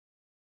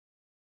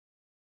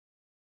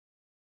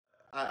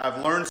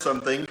I've learned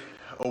something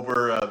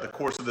over the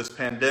course of this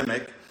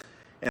pandemic,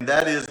 and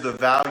that is the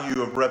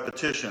value of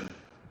repetition.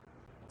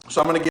 So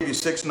I'm going to give you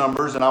 6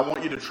 numbers, and I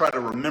want you to try to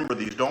remember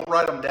these. Don't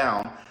write them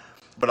down,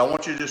 but I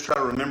want you to just try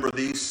to remember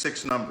these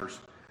 6 numbers: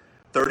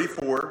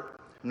 34,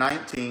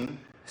 19,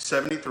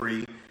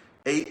 73,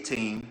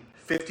 18,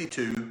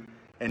 52,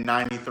 and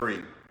 93.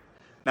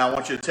 Now I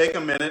want you to take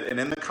a minute, and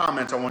in the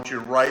comments I want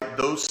you to write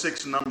those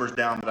 6 numbers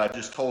down that I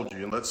just told you.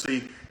 And let's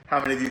see how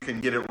many of you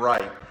can get it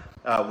right.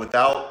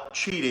 Without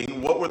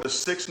cheating, what were the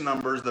 6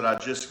 numbers that I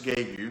just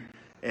gave you?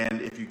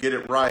 And if you get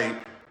it right,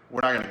 we're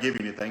not going to give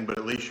you anything, but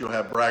at least you'll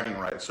have bragging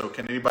rights. So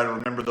can anybody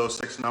remember those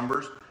 6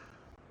 numbers?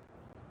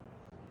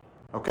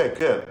 Okay,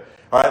 good.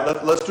 All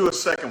right, let's do a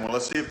second one.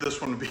 Let's see if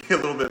this one will be a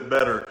little bit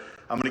better.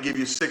 I'm going to give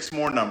you 6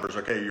 more numbers.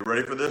 Okay, you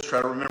ready for this?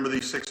 Try to remember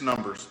these 6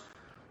 numbers: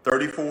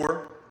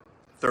 34,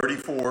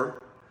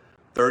 34,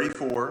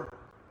 34,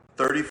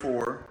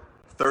 34,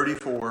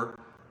 34,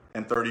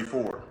 and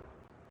 34.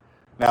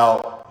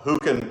 Now, who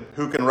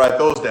can write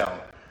those down?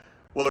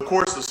 Well, of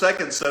course, the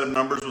second set of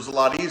numbers was a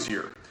lot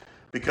easier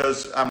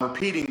because I'm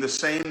repeating the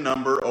same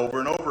number over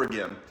and over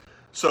again.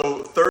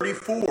 So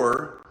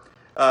 34,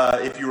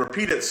 if you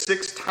repeat it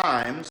 6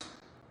 times,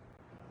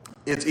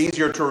 it's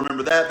easier to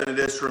remember that than it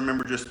is to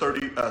remember just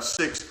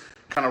 36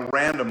 kind of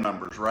random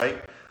numbers,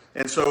 right?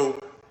 And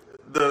so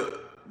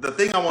the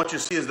thing I want you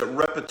to see is that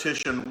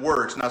repetition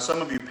works. Now,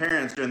 some of you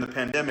parents during the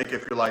pandemic,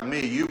 if you're like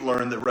me, you've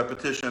learned that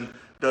repetition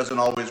doesn't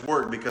always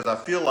work, because I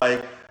feel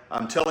like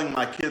I'm telling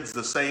my kids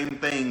the same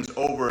things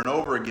over and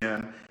over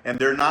again, and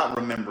they're not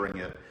remembering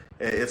it.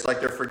 It's like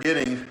they're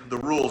forgetting the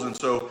rules. And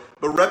so,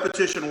 but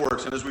repetition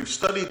works. And as we've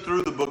studied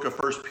through the book of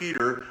 1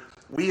 Peter,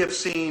 we have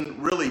seen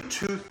really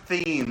 2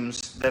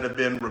 themes that have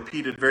been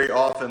repeated very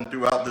often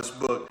throughout this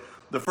book.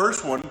 The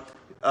first one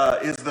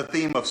is the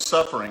theme of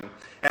suffering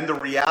and the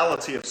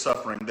reality of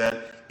suffering,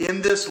 that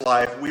in this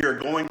life we are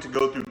going to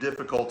go through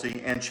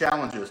difficulty and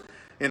challenges.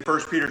 In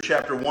 1 Peter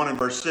chapter 1 and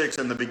verse 6,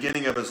 in the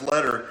beginning of his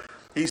letter,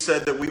 he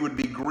said that we would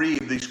be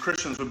grieved, these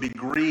Christians would be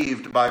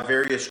grieved by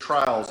various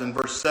trials. In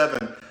verse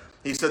 7,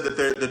 he said that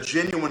the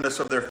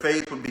genuineness of their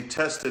faith would be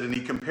tested, and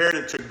he compared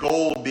it to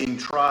gold being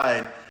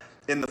tried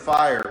in the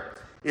fire.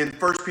 In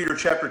 1 Peter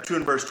chapter 2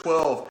 and verse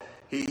 12,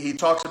 he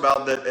talks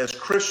about that as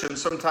Christians,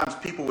 sometimes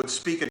people would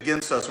speak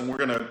against us, and we're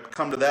going to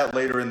come to that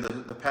later in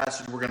the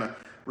passage we're going to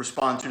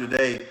respond to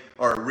today,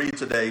 or read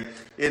today.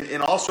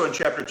 And also in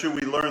chapter 2,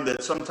 we learn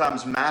that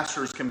sometimes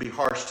masters can be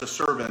harsh to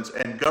servants,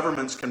 and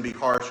governments can be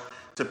harsh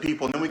to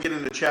people. And then we get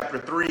into chapter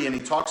 3, and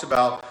he talks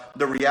about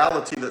the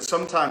reality that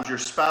sometimes your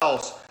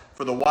spouse,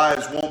 for the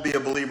wives, won't be a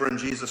believer in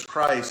Jesus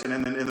Christ.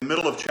 And in the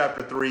middle of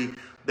chapter 3,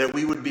 that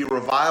we would be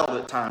reviled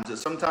at times, that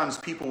sometimes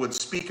people would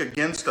speak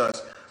against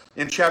us.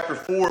 In chapter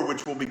 4,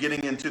 which we'll be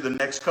getting into the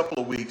next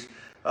couple of weeks,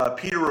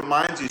 Peter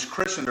reminds these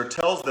Christians, or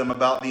tells them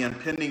about the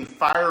impending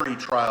fiery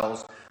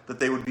trials that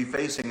they would be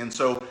facing. And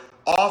so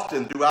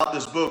often throughout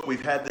this book,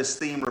 we've had this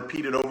theme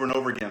repeated over and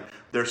over again.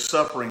 There's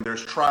suffering,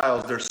 there's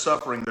trials, there's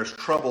suffering, there's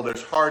trouble,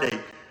 there's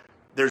heartache,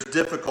 there's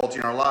difficulty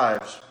in our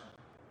lives.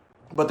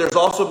 But there's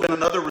also been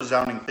another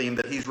resounding theme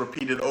that he's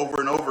repeated over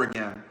and over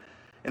again.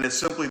 And it's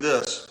simply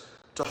this: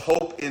 to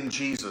hope in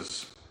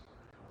Jesus.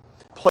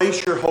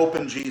 Place your hope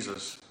in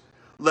Jesus.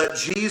 Let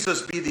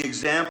Jesus be the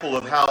example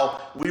of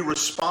how we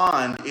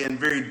respond in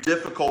very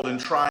difficult and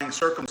trying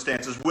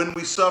circumstances. When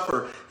we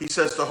suffer, he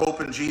says to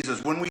hope in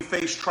Jesus. When we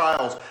face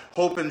trials,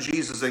 hope in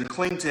Jesus and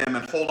cling to him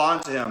and hold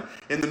on to him.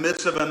 In the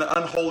midst of an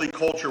unholy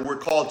culture, we're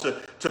called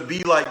to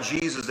be like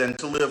Jesus and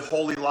to live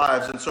holy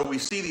lives. And so we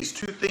see these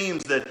 2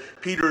 themes that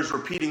Peter is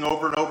repeating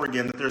over and over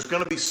again, that there's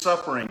going to be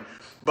suffering,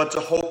 but to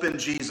hope in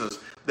Jesus.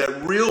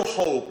 That real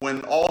hope, when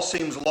all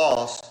seems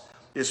lost,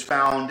 is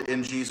found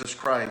in Jesus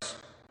Christ.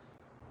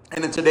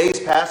 And in today's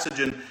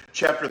passage in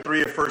chapter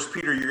 3 of 1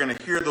 Peter, you're going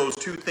to hear those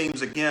 2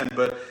 themes again,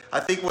 but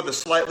I think with a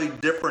slightly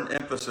different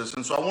emphasis.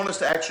 And so I want us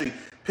to actually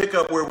pick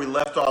up where we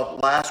left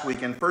off last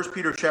week in 1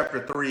 Peter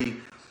chapter 3,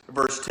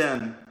 verse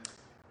 10.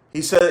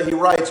 He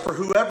writes, "For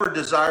whoever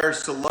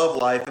desires to love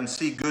life and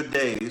see good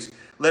days,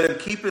 let him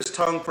keep his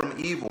tongue from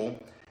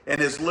evil and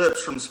his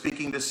lips from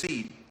speaking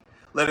deceit.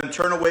 Let him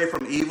turn away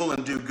from evil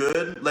and do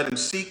good. Let him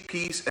seek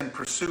peace and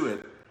pursue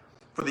it.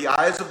 For the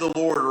eyes of the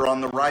Lord are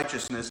on the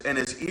righteousness, and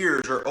his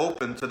ears are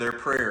open to their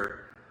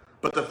prayer.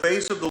 But the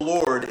face of the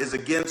Lord is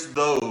against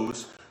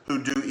those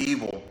who do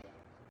evil."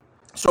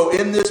 So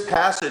in this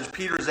passage,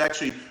 Peter is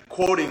actually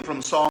quoting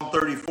from Psalm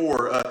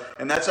 34,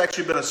 and that's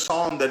actually been a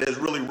psalm that has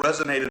really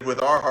resonated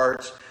with our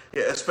hearts,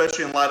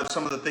 especially in light of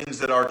some of the things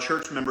that our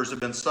church members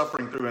have been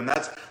suffering through. And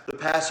that's the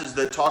passage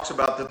that talks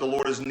about that the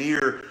Lord is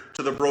near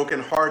to the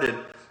brokenhearted.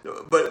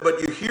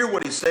 But you hear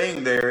what he's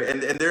saying there,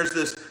 and there's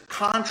this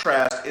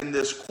contrast in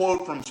this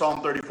quote from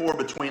Psalm 34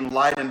 between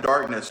light and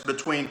darkness,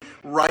 between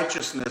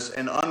righteousness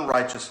and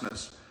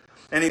unrighteousness.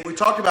 And we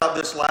talked about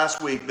this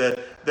last week,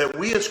 that that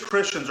we as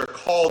Christians are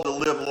called to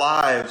live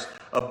lives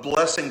of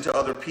blessing to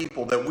other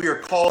people, that we are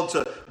called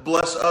to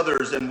bless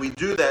others, and we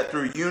do that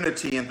through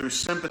unity and through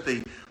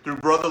sympathy, through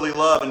brotherly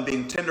love and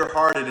being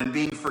tenderhearted and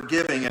being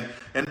forgiving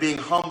and being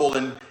humble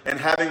and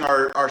having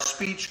our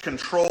speech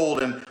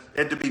controlled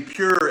and to be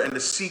pure and to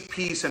seek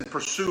peace and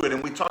pursue it.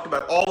 And we talked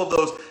about all of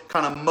those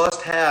kind of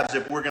must-haves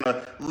if we're going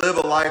to live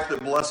a life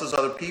that blesses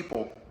other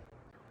people.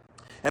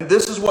 And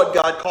this is what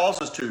God calls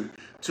us to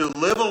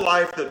live a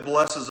life that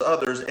blesses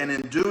others. And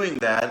in doing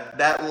that,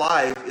 that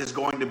life is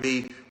going to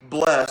be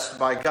blessed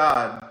by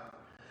God.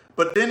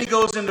 But then he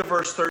goes into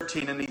verse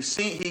 13 and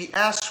he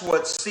asks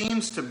what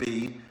seems to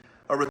be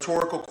a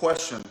rhetorical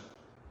question.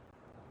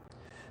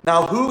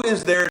 Now, who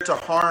is there to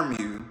harm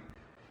you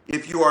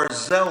if you are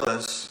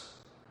zealous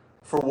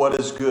for what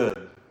is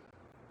good?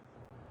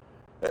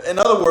 In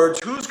other words,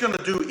 who's going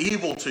to do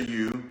evil to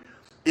you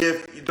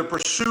if the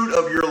pursuit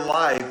of your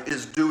life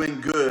is doing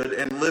good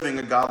and living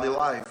a godly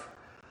life?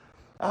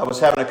 I was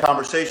having a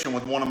conversation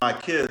with one of my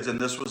kids, and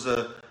this was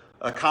a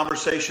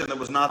conversation that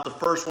was not the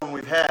first one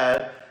we've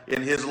had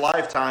in his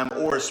lifetime,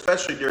 or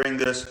especially during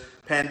this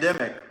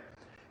pandemic.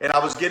 And I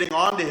was getting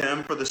on to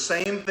him for the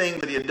same thing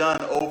that he had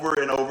done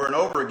over and over and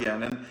over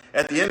again. And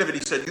at the end of it,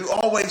 he said, "You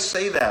always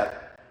say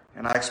that."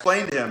 And I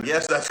explained to him,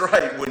 yes, that's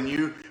right. When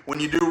you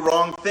do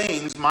wrong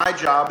things, my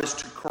job is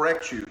to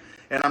correct you.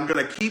 And I'm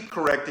going to keep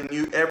correcting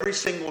you every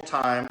single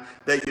time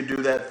that you do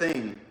that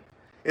thing.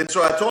 And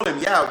so I told him,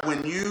 yeah,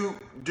 when you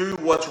do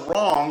what's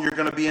wrong, you're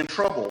going to be in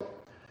trouble.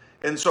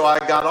 And so I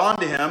got on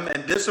to him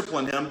and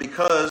disciplined him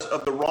because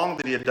of the wrong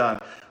that he had done.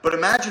 But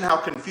imagine how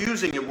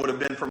confusing it would have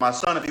been for my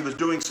son if he was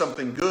doing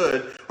something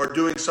good or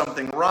doing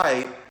something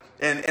right,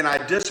 and I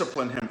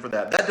disciplined him for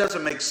that. That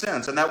doesn't make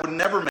sense, and that would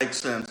never make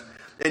sense.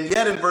 And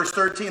yet in verse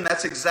 13,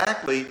 that's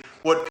exactly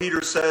what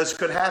Peter says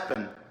could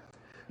happen.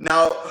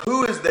 Now,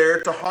 who is there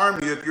to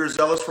harm you if you're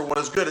zealous for what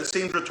is good? It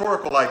seems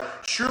rhetorical, like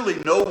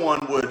surely no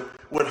one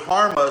would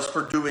harm us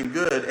for doing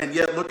good. And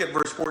yet look at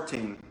verse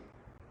 14.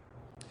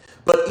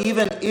 But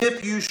even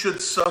if you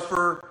should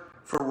suffer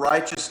for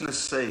righteousness'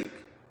 sake,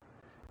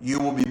 you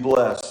will be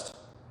blessed.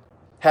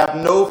 Have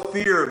no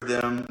fear of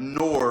them,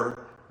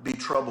 nor be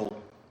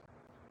troubled.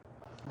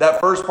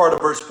 That first part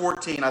of verse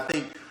 14, I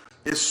think,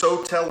 is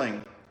so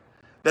telling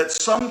that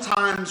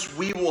sometimes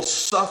we will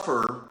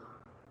suffer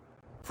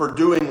for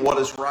doing what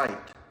is right.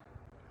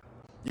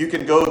 You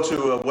can go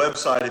to a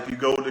website, if you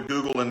go to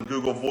Google and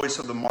Google Voice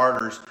of the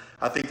Martyrs,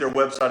 I think their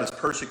website is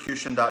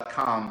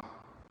persecution.com.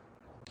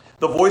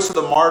 The Voice of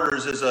the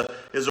Martyrs is a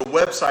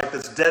website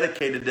that's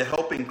dedicated to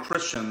helping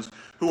Christians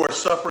who are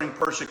suffering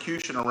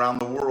persecution around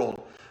the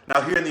world.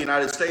 Now, here in the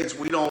United States,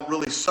 we don't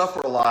really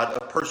suffer a lot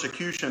of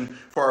persecution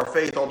for our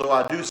faith, although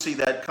I do see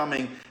that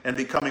coming and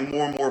becoming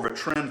more and more of a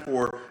trend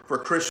for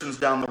Christians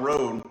down the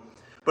road.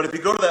 But if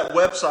you go to that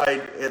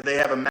website, they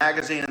have a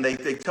magazine, and they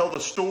tell the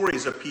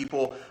stories of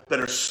people that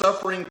are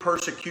suffering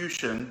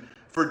persecution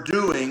for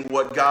doing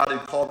what God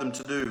had called them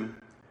to do,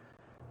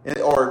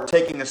 or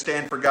taking a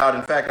stand for God.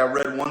 In fact, I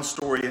read one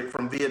story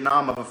from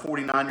Vietnam of a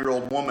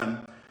 49-year-old woman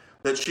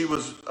that she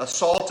was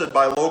assaulted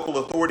by local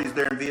authorities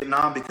there in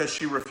Vietnam because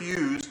she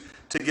refused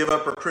to give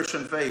up her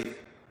Christian faith.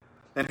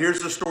 And here's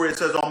the story. It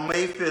says, on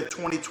May 5th,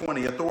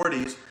 2020,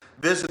 authorities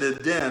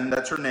visited Dinh,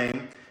 that's her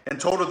name, and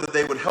told her that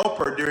they would help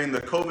her during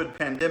the COVID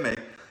pandemic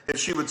if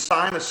she would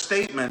sign a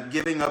statement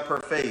giving up her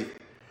faith.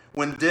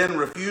 When Dinh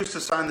refused to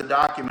sign the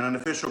document, an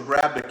official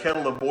grabbed a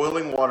kettle of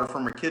boiling water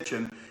from her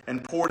kitchen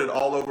and poured it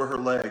all over her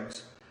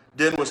legs.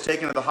 Dinh was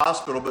taken to the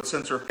hospital, but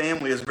since her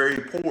family is very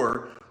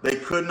poor, they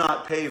could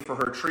not pay for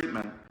her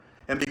treatment.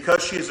 And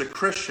because she is a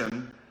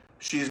Christian,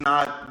 she's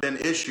not been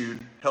issued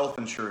health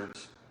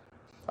insurance.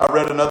 I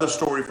read another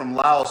story from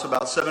Laos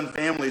about 7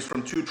 families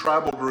from 2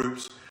 tribal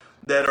groups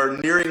that are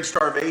nearing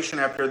starvation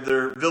after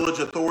their village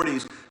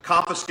authorities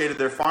confiscated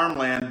their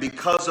farmland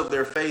because of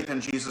their faith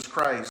in Jesus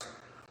Christ.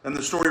 And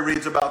the story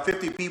reads about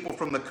 50 people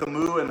from the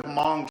Khmu and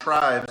Hmong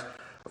tribes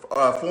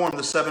form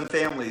the 7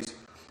 families.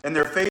 And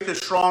their faith is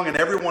strong, and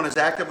everyone is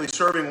actively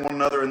serving one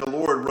another in the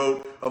Lord,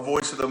 wrote a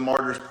Voice of the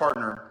Martyrs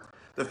partner.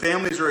 The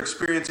families are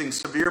experiencing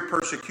severe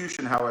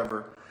persecution,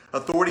 however.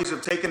 Authorities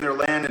have taken their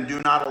land and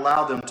do not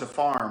allow them to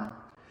farm.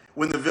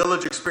 When the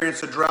village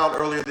experienced a drought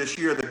earlier this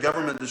year, the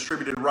government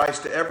distributed rice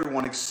to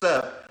everyone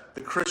except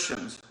the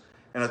Christians.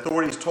 And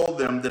authorities told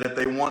them that if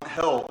they want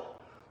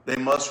help, they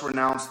must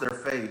renounce their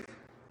faith.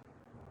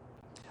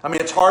 I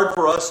mean, it's hard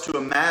for us to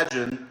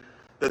imagine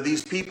that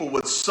these people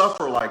would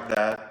suffer like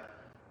that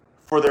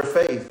for their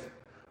faith,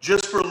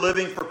 just for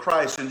living for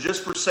Christ and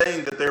just for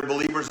saying that they're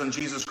believers in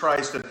Jesus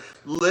Christ and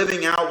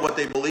living out what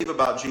they believe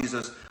about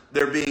Jesus.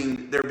 They're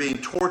being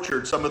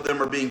tortured. Some of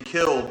them are being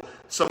killed.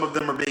 Some of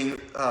them are being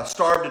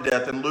starved to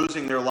death and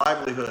losing their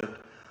livelihood.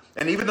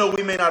 And even though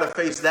we may not have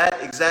faced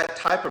that exact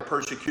type of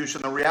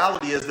persecution, the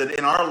reality is that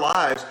in our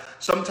lives,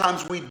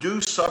 sometimes we do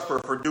suffer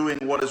for doing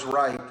what is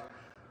right.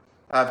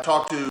 I've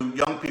talked to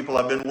young people.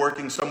 I've been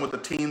working some with the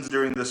teens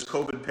during this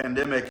COVID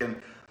pandemic,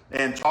 and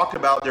and talked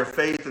about their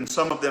faith, and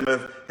some of them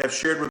have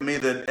shared with me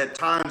that at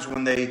times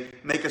when they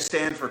make a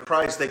stand for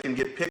Christ, they can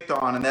get picked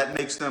on, and that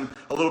makes them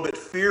a little bit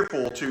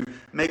fearful to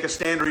make a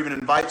stand or even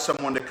invite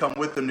someone to come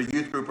with them to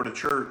youth group or to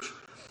church.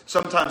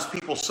 Sometimes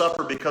people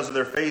suffer because of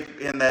their faith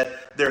in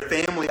that their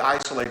family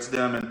isolates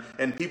them,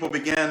 and people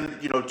begin,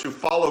 to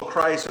follow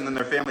Christ, and then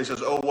their family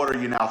says, oh, what are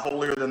you now,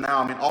 holier than thou?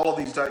 I mean, all of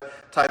these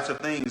types of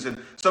things. And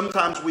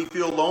sometimes we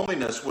feel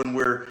loneliness when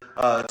we're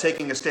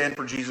taking a stand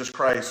for Jesus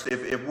Christ.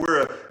 If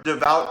we're a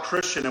devout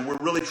Christian and we're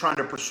really trying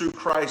to pursue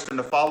Christ and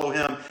to follow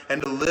Him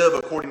and to live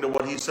according to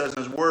what He says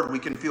in His Word, we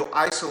can feel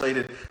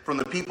isolated from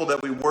the people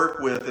that we work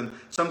with, and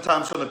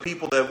sometimes from the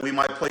people that we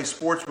might play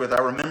sports with.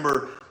 I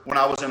remember when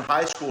I was in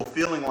high school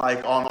feeling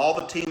like on all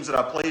the teams that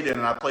I played in,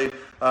 and I played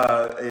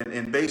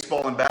in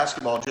baseball and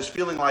basketball, just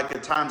feeling like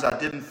at times I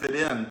didn't fit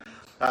in.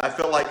 I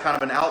felt like kind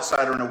of an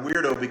outsider and a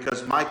weirdo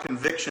because my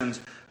convictions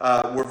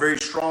were very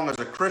strong as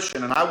a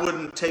Christian, and I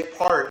wouldn't take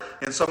part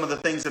in some of the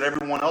things that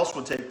everyone else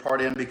would take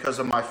part in because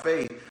of my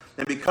faith.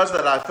 And because of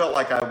that, I felt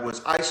like I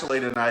was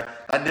isolated, and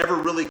I never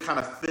really kind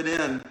of fit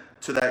in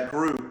to that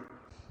group.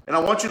 And I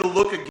want you to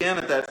look again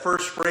at that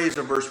first phrase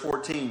of verse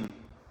 14.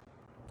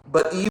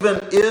 But even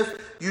if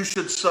you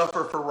should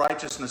suffer for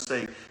righteousness'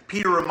 sake,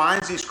 Peter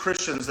reminds these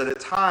Christians that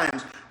at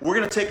times we're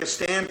going to take a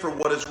stand for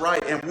what is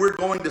right, and we're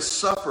going to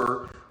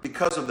suffer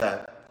because of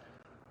that.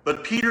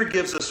 But Peter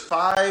gives us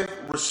 5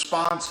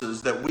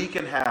 responses that we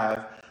can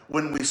have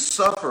when we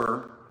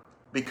suffer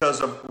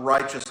because of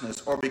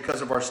righteousness or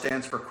because of our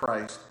stance for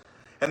Christ.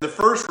 And the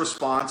first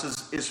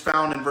response is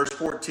found in verse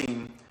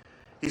 14.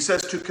 He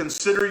says to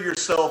consider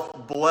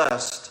yourself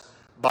blessed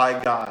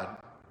by God.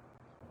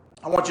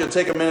 I want you to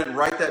take a minute and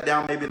write that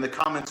down, maybe in the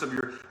comments of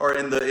your, or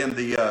in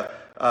the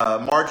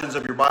margins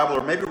of your Bible,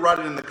 or maybe write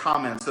it in the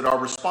comments, that our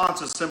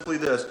response is simply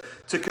this: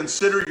 to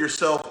consider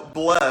yourself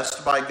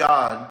blessed by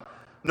God.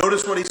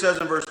 Notice what he says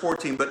in verse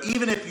 14. But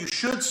even if you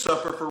should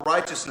suffer for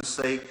righteousness'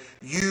 sake,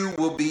 you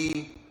will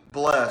be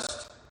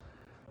blessed.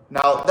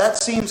 Now, that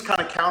seems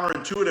kind of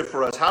counterintuitive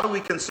for us. How do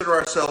we consider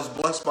ourselves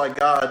blessed by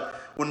God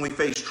when we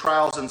face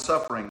trials and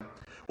suffering?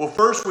 Well,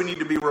 first we need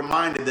to be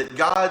reminded that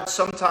God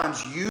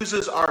sometimes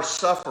uses our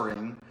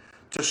suffering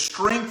to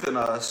strengthen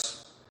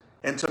us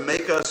and to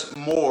make us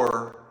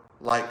more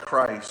like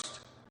Christ.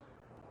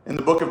 In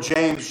the book of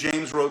James,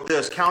 James wrote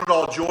this: "Count it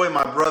all joy,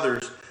 my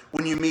brothers,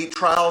 when you meet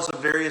trials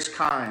of various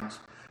kinds.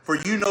 For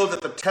you know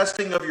that the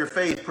testing of your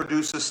faith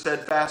produces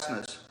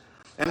steadfastness.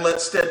 And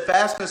let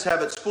steadfastness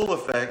have its full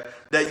effect,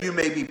 that you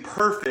may be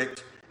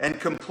perfect and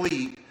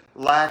complete,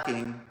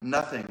 lacking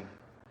nothing."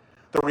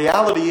 The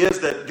reality is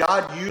that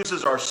God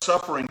uses our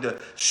suffering to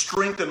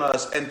strengthen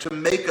us and to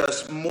make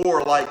us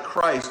more like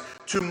Christ,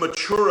 to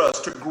mature us,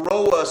 to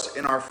grow us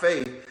in our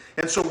faith.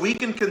 And so we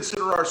can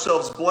consider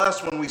ourselves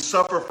blessed when we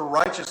suffer for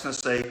righteousness'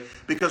 sake,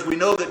 because we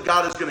know that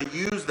God is going to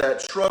use that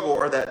struggle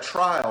or that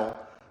trial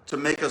to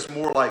make us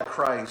more like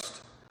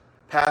Christ.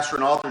 Pastor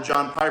and author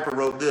John Piper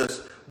wrote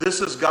this: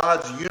 "This is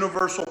God's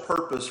universal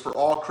purpose for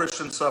all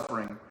Christian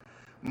suffering: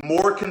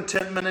 more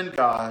contentment in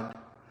God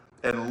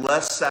and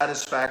less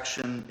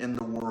satisfaction in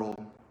the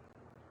world."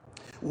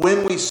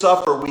 When we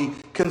suffer, we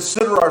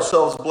consider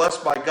ourselves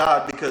blessed by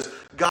God because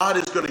God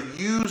is going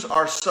to use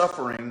our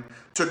suffering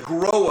to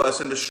grow us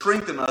and to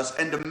strengthen us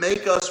and to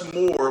make us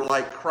more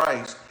like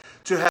Christ,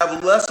 to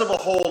have less of a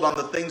hold on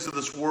the things of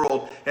this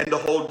world and to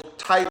hold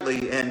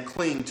tightly and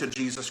cling to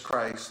Jesus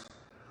Christ.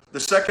 The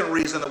second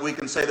reason that we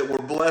can say that we're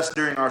blessed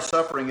during our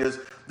suffering is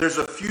there's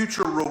a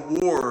future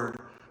reward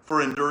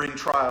for enduring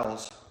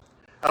trials.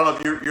 I don't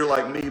know if you're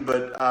like me,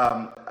 but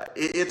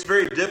it's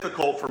very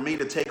difficult for me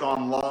to take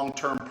on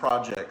long-term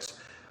projects.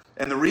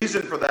 And the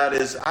reason for that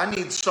is I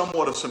need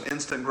somewhat of some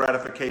instant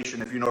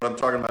gratification, if you know what I'm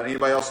talking about.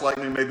 Anybody else like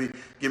me? Maybe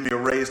give me a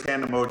raised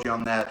hand emoji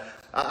on that.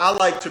 I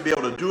like to be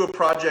able to do a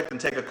project and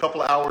take a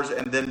couple hours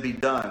and then be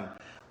done.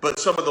 But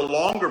some of the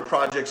longer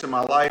projects in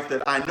my life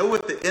that I know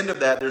at the end of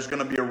that there's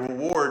going to be a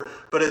reward,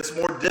 but it's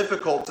more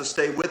difficult to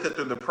stay with it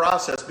through the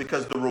process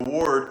because the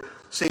reward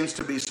seems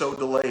to be so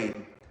delayed.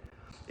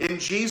 In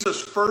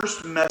Jesus'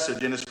 first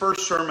message, in his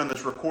first sermon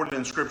that's recorded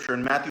in Scripture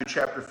in Matthew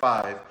chapter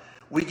 5,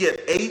 we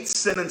get 8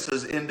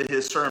 sentences into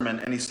his sermon,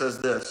 and he says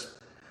this: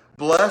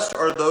 "Blessed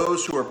are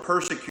those who are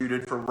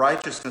persecuted for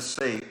righteousness'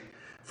 sake,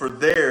 for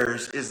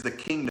theirs is the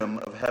kingdom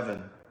of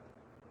heaven."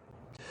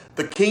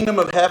 The kingdom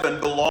of heaven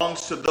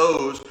belongs to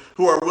those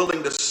who are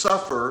willing to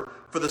suffer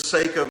for the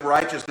sake of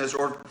righteousness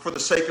or for the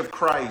sake of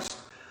Christ.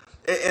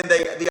 And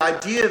the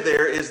idea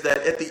there is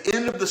that at the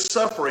end of the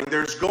suffering,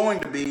 there's going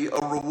to be a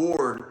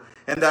reward.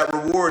 And that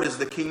reward is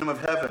the kingdom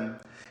of heaven.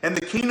 And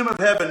the kingdom of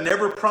heaven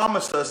never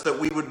promised us that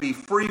we would be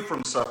free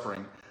from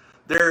suffering.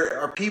 There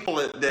are people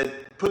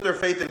that put their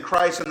faith in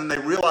Christ and then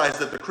they realize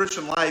that the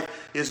Christian life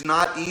is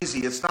not easy.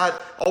 It's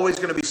not always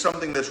going to be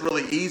something that's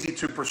really easy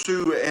to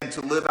pursue and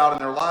to live out in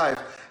their life.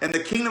 And the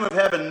kingdom of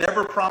heaven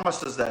never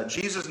promised us that.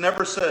 Jesus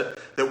never said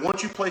that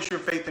once you place your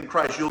faith in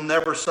Christ, you'll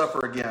never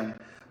suffer again.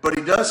 But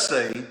he does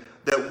say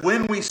that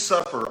when we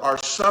suffer, our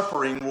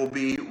suffering will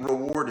be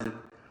rewarded.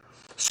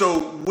 So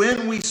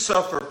when we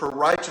suffer for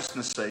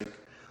righteousness' sake,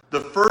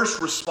 the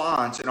first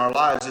response in our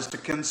lives is to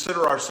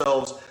consider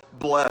ourselves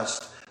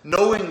blessed,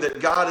 knowing that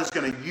God is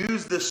going to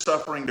use this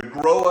suffering to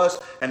grow us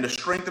and to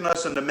strengthen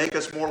us and to make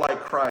us more like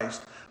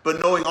Christ, but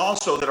knowing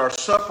also that our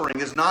suffering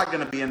is not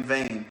going to be in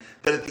vain,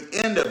 that at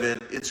the end of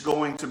it, it's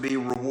going to be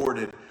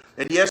rewarded.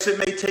 And yes, it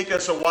may take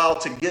us a while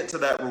to get to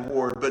that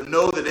reward, but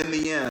know that in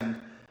the end,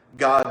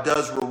 God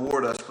does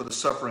reward us for the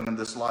suffering in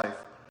this life.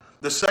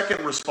 The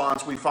second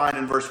response we find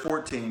in verse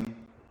 14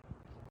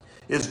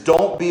 is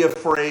don't be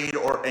afraid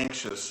or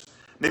anxious.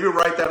 Maybe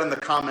write that in the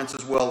comments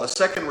as well. A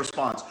second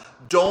response,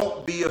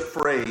 don't be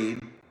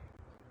afraid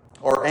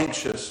or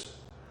anxious.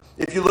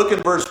 If you look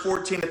in verse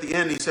 14 at the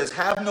end, he says,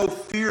 have no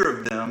fear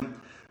of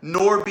them,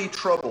 nor be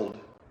troubled.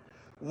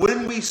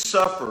 When we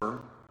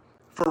suffer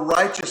for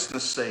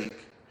righteousness'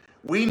 sake,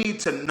 we need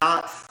to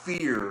not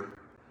fear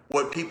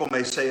what people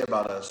may say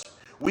about us.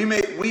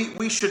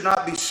 We should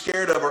not be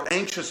scared of or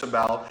anxious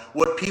about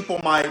what people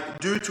might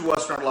do to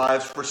us in our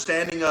lives for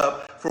standing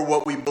up for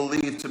what we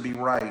believe to be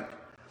right.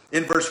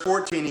 In verse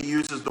 14, he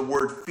uses the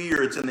word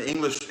fear. It's in the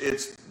English,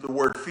 it's the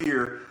word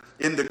fear.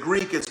 In the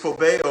Greek, it's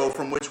phobeo,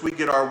 from which we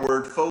get our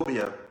word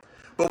phobia.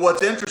 But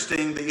what's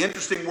interesting, the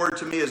interesting word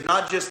to me is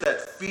not just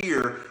that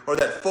fear or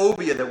that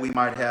phobia that we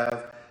might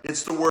have.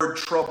 It's the word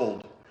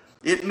troubled.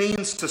 It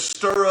means to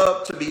stir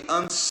up, to be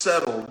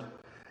unsettled,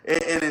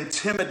 and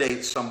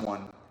intimidate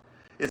someone.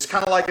 It's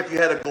kind of like if you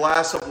had a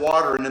glass of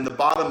water and in the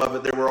bottom of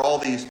it there were all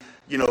these,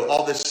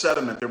 all this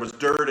sediment. There was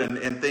dirt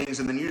and things,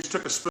 and then you just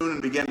took a spoon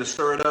and began to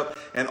stir it up,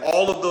 and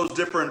all of those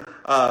different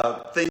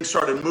things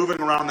started moving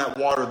around that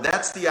water.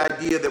 That's the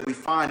idea that we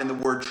find in the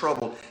word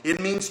troubled. It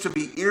means to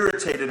be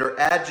irritated or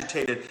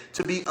agitated,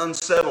 to be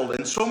unsettled.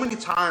 And so many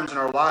times in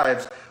our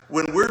lives,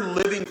 when we're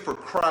living for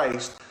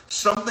Christ,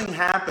 something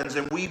happens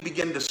and we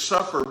begin to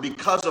suffer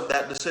because of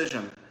that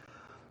decision.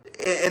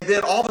 And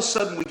then all of a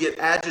sudden we get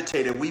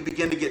agitated, we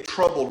begin to get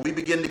troubled, we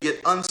begin to get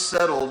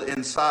unsettled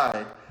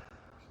inside.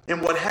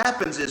 And what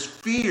happens is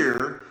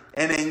fear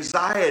and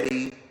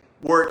anxiety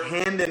work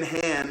hand in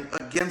hand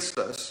against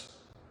us.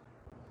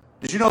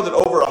 Did you know that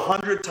over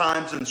 100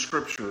 times in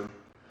Scripture,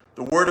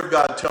 the Word of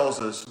God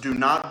tells us, do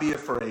not be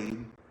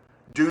afraid,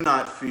 do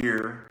not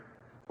fear,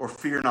 or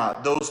fear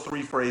not. Those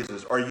three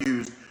phrases are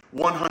used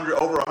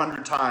over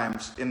 100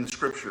 times in the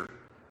Scripture.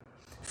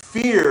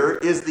 Fear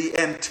is the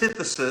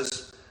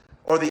antithesis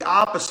or the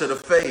opposite of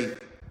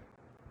faith.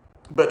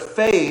 But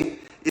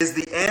faith is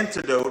the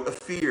antidote of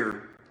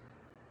fear.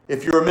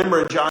 If you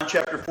remember in John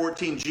chapter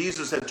 14,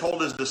 Jesus had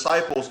told his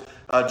disciples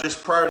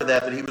just prior to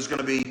that he was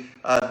going to be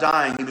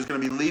dying. He was going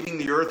to be leaving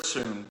the earth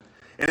soon.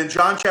 And in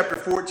John chapter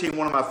 14,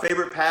 one of my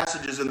favorite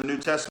passages in the New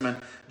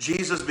Testament,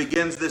 Jesus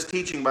begins this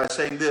teaching by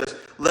saying this,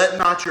 let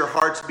not your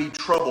hearts be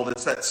troubled.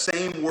 It's that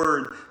same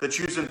word that's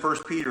used in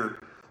 1 Peter.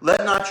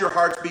 Let not your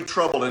hearts be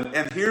troubled.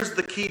 And here's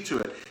the key to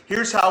it.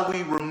 Here's how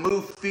we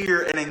remove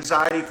fear and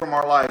anxiety from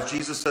our lives.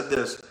 Jesus said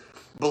this,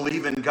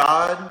 believe in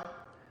God,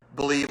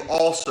 believe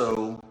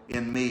also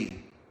in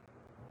me.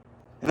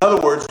 In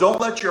other words, don't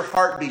let your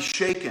heart be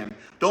shaken.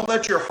 Don't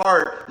let your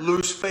heart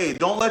lose faith.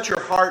 Don't let your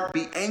heart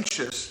be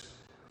anxious.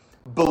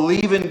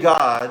 Believe in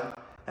God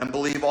and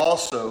believe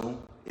also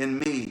in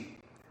me.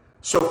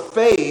 So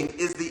faith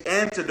is the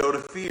antidote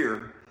of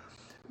fear.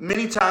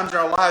 Many times in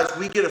our lives,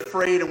 we get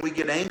afraid and we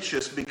get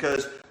anxious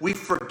because we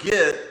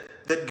forget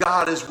that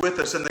God is with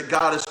us and that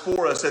God is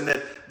for us and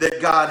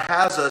that God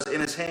has us in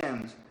his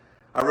hands.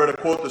 I read a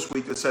quote this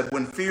week that said,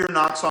 when fear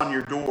knocks on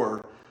your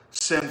door,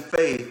 send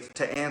faith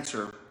to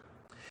answer.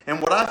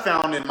 And what I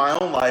found in my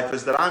own life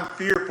is that I'm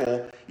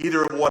fearful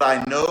either of what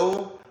I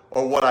know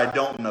or what I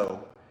don't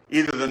know,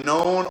 either the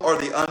known or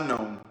the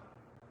unknown.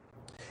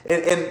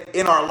 And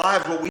in our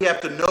lives, what we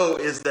have to know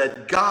is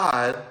that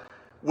God,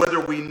 whether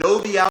we know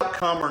the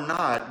outcome or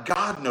not,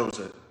 God knows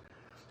it.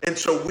 And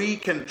so we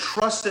can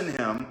trust in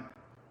him.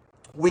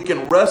 We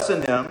can rest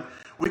in him.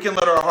 We can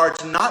let our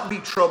hearts not be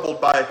troubled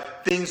by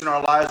things in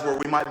our lives where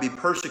we might be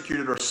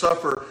persecuted or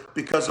suffer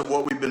because of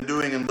what we've been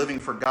doing and living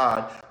for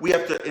God. We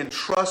have to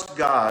entrust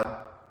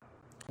God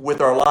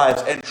with our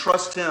lives and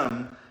trust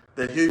him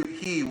that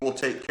he will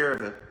take care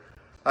of it.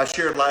 I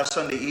shared last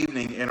Sunday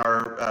evening in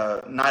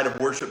our night of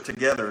worship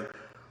together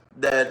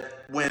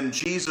that when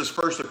Jesus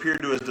first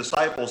appeared to his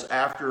disciples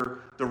after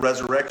the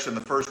resurrection, the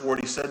first word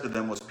he said to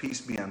them was,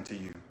 peace be unto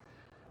you.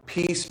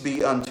 Peace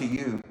be unto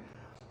you.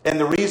 And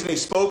the reason he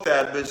spoke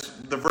that,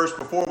 the verse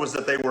before, was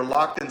that they were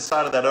locked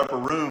inside of that upper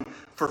room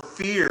for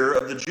fear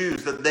of the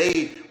Jews, that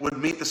they would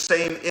meet the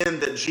same end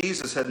that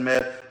Jesus had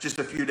met just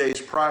a few days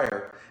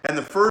prior. And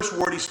the first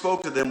word he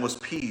spoke to them was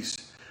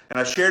peace. And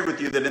I shared with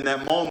you that in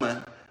that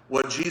moment,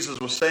 what Jesus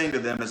was saying to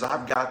them is,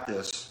 I've got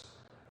this.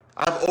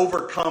 I've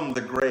overcome the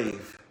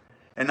grave.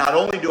 And not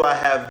only do I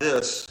have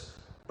this,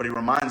 but he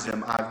reminds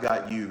them, I've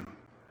got you.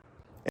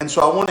 And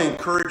so I want to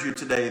encourage you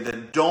today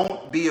that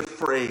don't be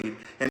afraid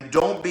and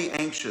don't be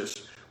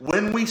anxious.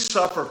 When we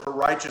suffer for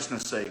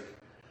righteousness' sake,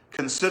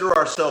 consider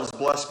ourselves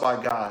blessed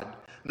by God,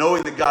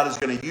 knowing that God is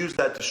going to use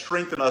that to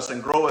strengthen us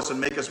and grow us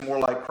and make us more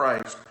like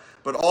Christ.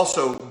 But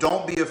also,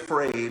 don't be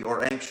afraid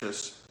or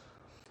anxious.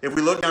 If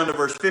we look down to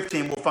verse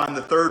 15, we'll find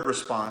the third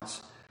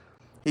response.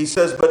 He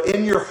says, "But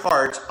in your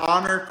hearts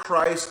honor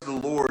Christ the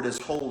Lord as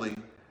holy,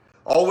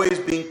 always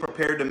being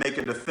prepared to make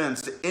a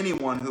defense to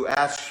anyone who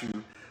asks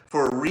you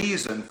for a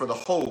reason for the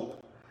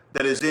hope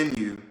that is in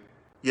you,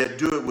 yet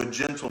do it with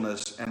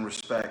gentleness and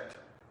respect."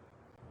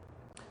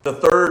 The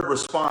third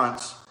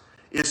response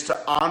is to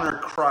honor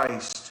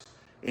Christ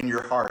in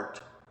your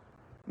heart.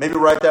 Maybe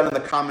write that in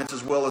the comments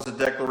as well as a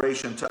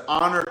declaration. To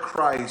honor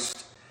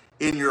Christ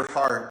in your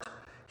heart.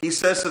 He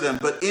says to them,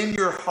 "But in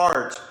your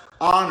heart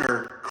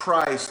honor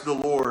Christ the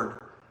Lord."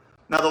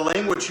 Now the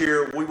language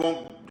here, we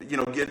won't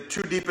get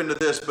too deep into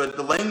this, but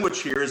the language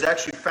here is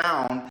actually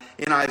found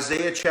in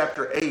Isaiah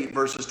chapter 8,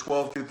 verses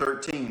 12 through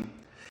 13.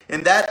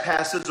 In that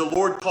passage, the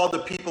Lord called the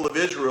people of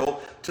Israel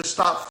to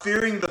stop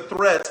fearing the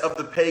threats of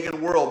the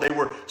pagan world. They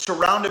were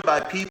surrounded by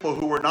people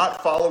who were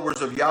not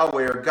followers of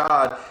Yahweh or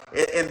God,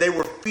 and they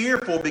were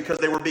fearful because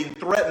they were being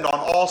threatened on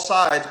all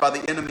sides by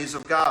the enemies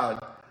of God.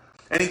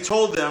 And he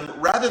told them,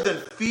 rather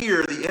than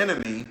fear the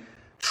enemy,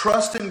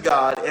 trust in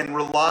God and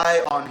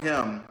rely on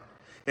him.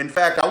 In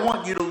fact, I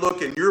want you to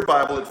look in your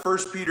Bible at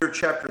 1 Peter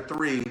chapter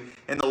 3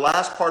 in the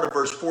last part of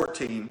verse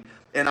 14.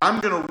 And I'm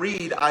going to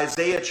read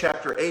Isaiah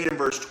chapter 8 and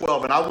verse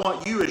 12. And I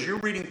want you, as you're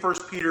reading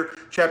 1 Peter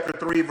chapter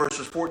 3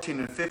 verses 14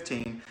 and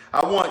 15,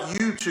 I want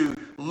you to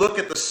look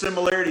at the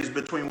similarities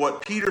between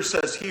what Peter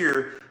says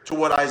here to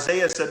what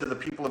Isaiah said to the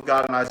people of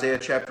God in Isaiah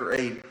chapter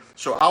 8.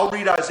 So I'll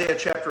read Isaiah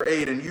chapter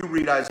 8 and you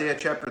read Isaiah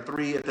chapter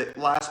 3 at the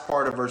last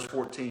part of verse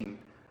 14.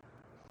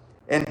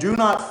 "And do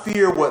not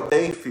fear what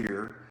they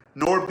fear,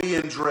 nor be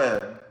in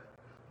dread.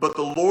 But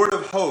the Lord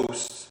of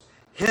hosts,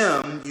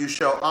 him you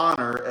shall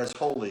honor as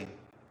holy."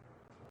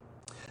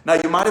 Now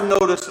you might have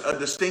noticed a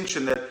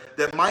distinction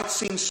that might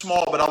seem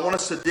small, but I want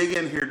us to dig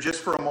in here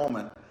just for a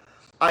moment.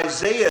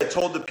 Isaiah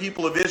told the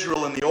people of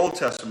Israel in the Old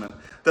Testament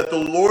that the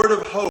Lord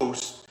of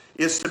hosts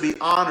is to be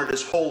honored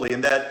as holy.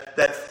 And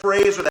that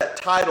phrase or that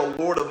title,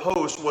 Lord of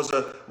hosts, was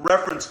a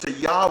reference to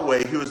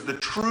Yahweh, who is the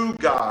true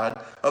God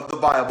of the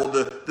Bible,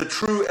 the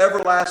true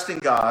everlasting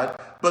God.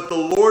 But the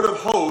Lord of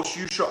hosts,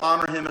 you shall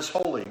honor him as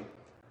holy.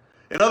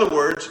 In other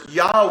words,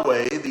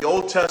 Yahweh, the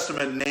Old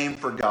Testament name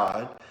for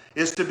God,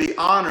 is to be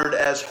honored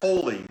as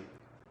holy.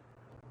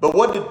 But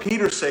what did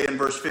Peter say in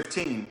verse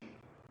 15?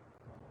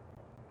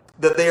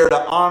 That they are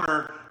to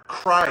honor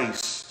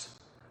Christ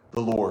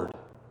the Lord.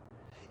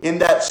 In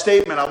that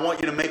statement, I want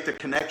you to make the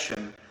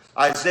connection.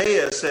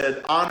 Isaiah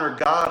said, honor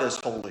God as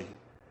holy.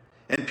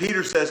 And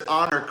Peter says,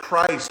 honor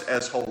Christ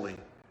as holy.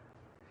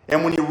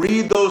 And when you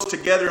read those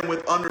together and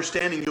with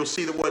understanding, you'll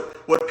see that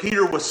what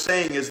Peter was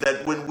saying is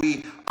that when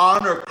we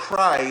honor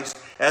Christ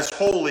as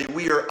holy,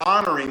 we are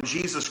honoring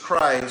Jesus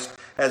Christ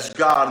as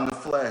God in the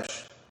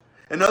flesh.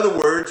 In other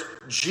words,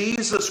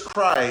 Jesus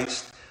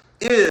Christ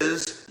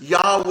is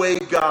Yahweh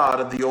God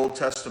of the Old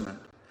Testament.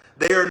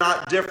 They are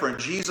not different.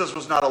 Jesus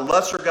was not a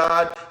lesser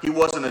God. He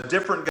wasn't a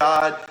different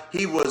God.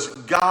 He was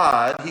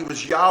God. He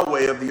was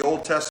Yahweh of the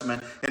Old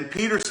Testament. And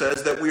Peter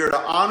says that we are to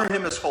honor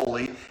him as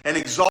holy and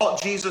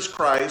exalt Jesus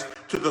Christ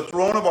to the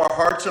throne of our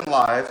hearts and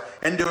lives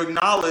and to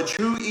acknowledge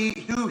who he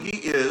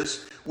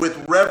is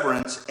with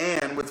reverence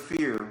and with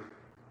fear.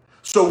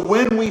 So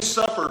when we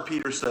suffer,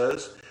 Peter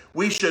says,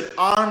 we should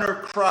honor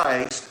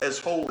Christ as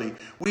holy.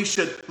 We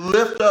should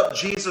lift up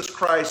Jesus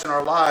Christ in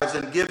our lives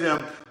and give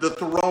him the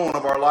throne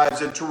of our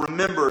lives, and to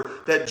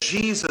remember that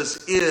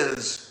Jesus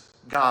is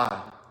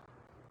God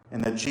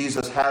and that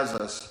Jesus has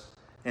us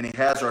and he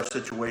has our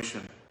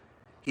situation.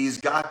 He's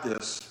got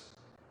this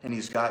and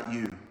he's got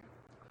you.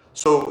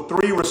 So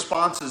 3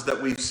 responses that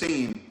we've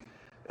seen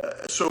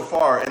so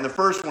far. And the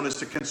first one is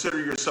to consider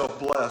yourself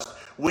blessed.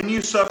 When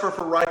you suffer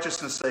for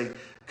righteousness' sake,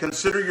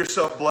 consider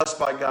yourself blessed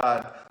by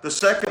God. The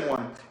second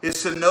one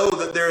is to know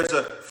that there is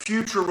a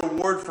future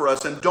reward for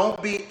us, and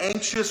don't be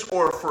anxious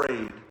or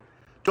afraid.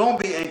 Don't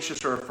be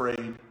anxious or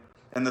afraid.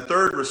 And the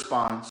third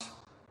response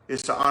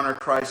is to honor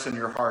Christ in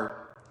your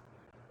heart.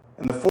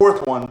 And the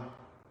fourth one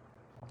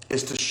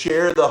is to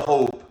share the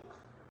hope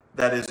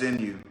that is in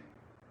you.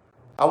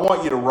 I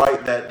want you to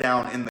write that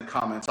down in the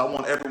comments. I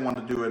want everyone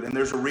to do it, and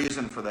there's a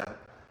reason for that.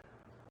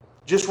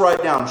 Just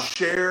write down,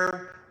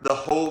 share the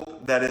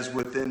hope that is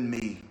within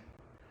me.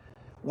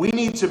 We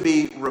need to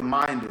be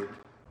reminded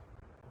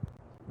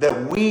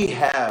that we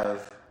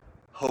have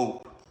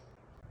hope.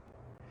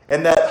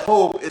 And that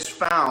hope is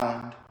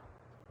found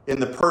in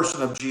the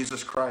person of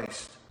Jesus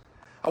Christ.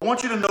 I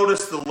want you to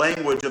notice the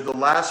language of the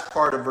last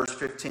part of verse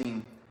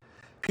 15.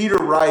 Peter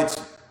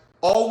writes,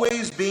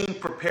 always being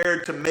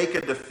prepared to make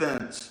a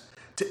defense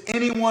to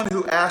anyone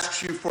who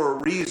asks you for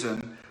a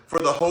reason for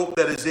the hope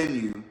that is in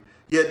you,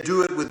 yet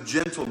do it with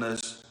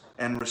gentleness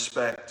and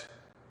respect.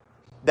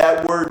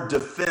 That word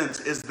defense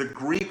is the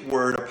Greek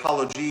word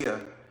apologia,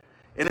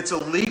 and it's a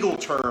legal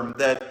term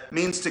that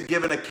means to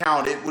give an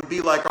account. It would be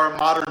like our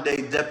modern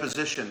day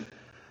deposition.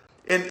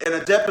 And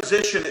a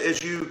deposition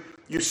is you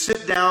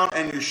sit down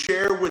and you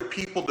share with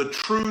people the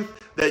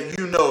truth that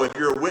you know. If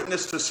you're a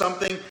witness to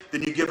something,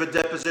 then you give a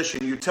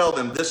deposition. You tell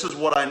them, this is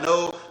what I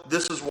know,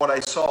 this is what I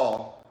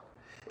saw.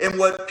 And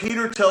what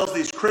Peter tells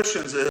these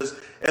Christians is,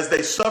 as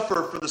they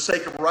suffer for the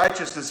sake of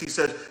righteousness, he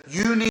says,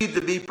 you need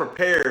to be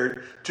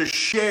prepared to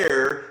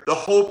share the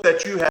hope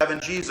that you have in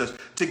Jesus,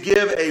 to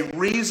give a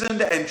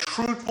reasoned and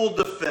truthful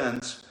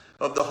defense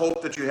of the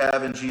hope that you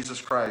have in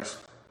Jesus Christ.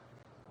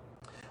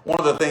 One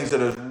of the things that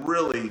has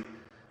really,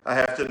 I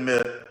have to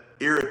admit,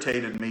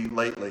 irritated me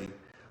lately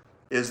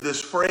is this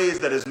phrase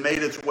that has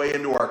made its way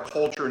into our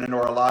culture and into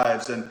our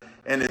lives, and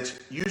it's,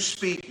 you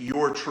speak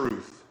your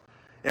truth.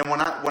 And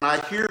when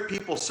I hear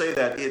people say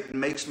that, it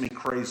makes me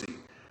crazy.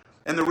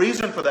 And the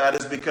reason for that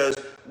is because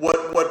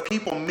what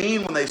people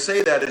mean when they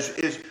say that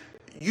is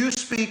you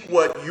speak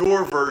what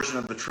your version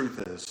of the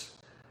truth is.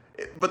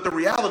 But the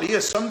reality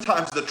is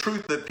sometimes the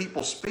truth that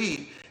people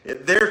speak,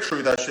 their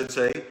truth I should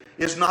say,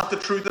 is not the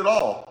truth at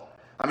all.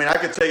 I mean, I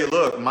could tell you,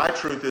 look, my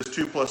truth is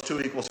 2 +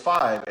 2 =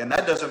 5, and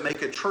that doesn't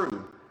make it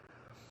true.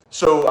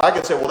 So I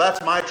could say, well,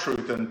 that's my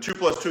truth, and 2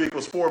 + 2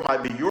 = 4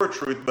 might be your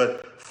truth,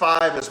 but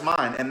 5 is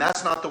mine. And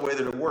that's not the way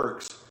that it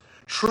works.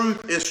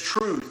 Truth is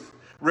truth,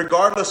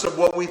 regardless of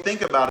what we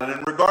think about it,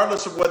 and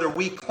regardless of whether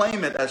we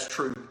claim it as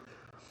truth.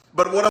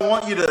 But what I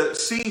want you to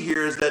see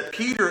here is that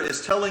Peter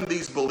is telling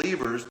these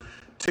believers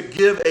to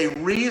give a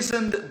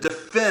reasoned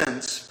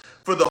defense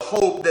for the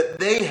hope that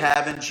they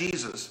have in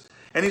Jesus.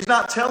 And he's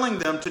not telling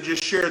them to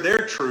just share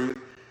their truth.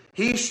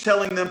 He's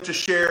telling them to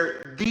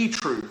share the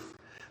truth.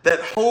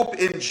 That hope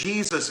in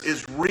Jesus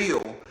is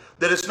real.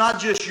 That it's not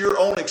just your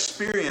own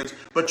experience,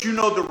 but you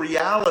know the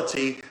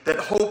reality that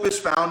hope is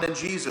found in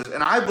Jesus.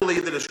 And I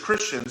believe that as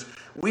Christians,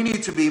 we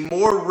need to be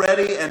more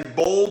ready and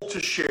bold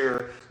to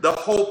share the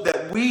hope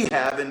that we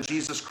have in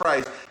Jesus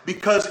Christ.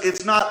 Because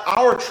it's not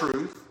our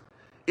truth,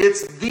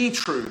 it's the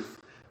truth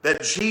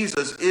that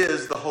Jesus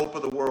is the hope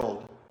of the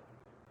world.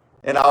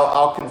 And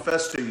I'll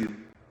confess to you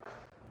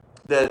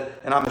that,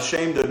 and I'm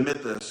ashamed to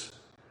admit this,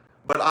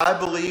 but I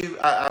believe,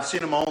 I've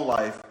seen in my own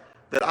life,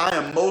 that I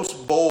am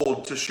most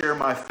bold to share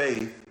my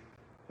faith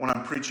when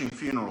I'm preaching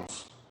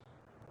funerals.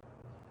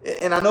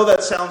 And I know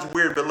that sounds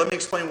weird, but let me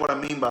explain what I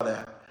mean by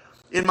that.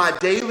 In my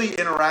daily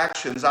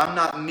interactions, I'm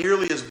not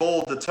nearly as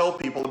bold to tell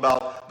people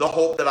about the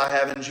hope that I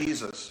have in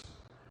Jesus.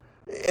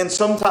 And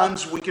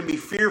sometimes we can be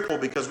fearful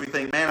because we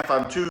think, man, if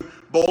I'm too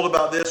bold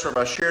about this or if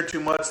I share too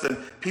much, then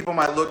people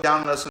might look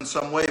down on us in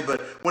some way.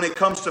 But when it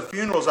comes to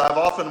funerals, I've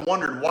often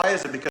wondered, why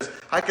is it? Because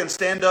I can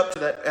stand up to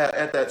that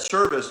at that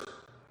service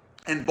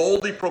and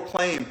boldly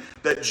proclaim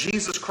that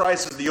Jesus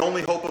Christ is the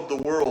only hope of the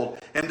world,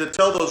 and to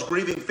tell those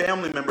grieving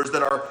family members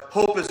that our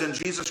hope is in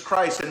Jesus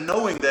Christ, and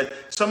knowing that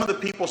some of the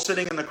people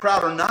sitting in the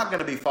crowd are not going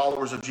to be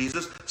followers of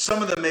Jesus.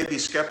 Some of them may be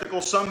skeptical,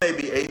 some may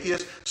be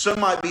atheists, some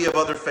might be of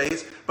other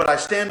faiths, but I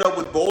stand up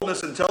with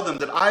boldness and tell them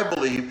that I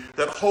believe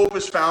that hope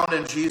is found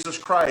in Jesus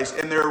Christ,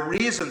 and there are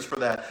reasons for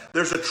that.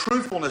 There's a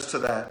truthfulness to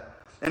that.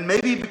 And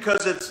maybe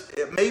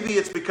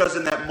it's because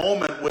in that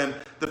moment when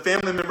the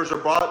family members are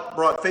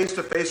brought face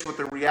to face with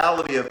the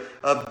reality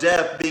of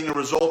death being a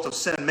result of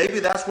sin, maybe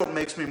that's what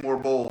makes me more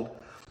bold.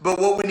 But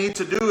what we need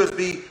to do is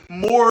be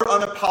more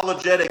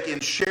unapologetic in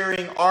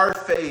sharing our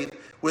faith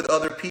with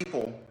other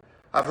people.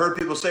 I've heard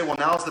people say, well,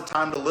 now's the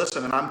time to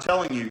listen. And I'm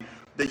telling you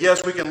that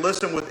yes, we can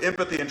listen with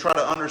empathy and try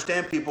to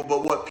understand people,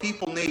 but what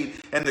people need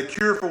and the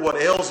cure for what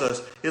ails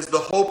us is the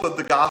hope of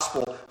the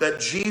gospel, that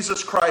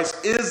Jesus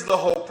Christ is the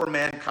hope for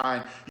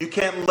mankind. You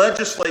can't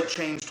legislate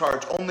changed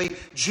hearts. Only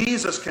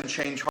Jesus can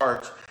change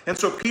hearts. And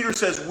so Peter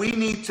says we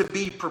need to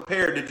be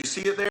prepared. Did you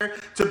see it there?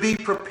 To be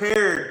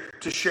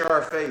prepared to share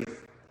our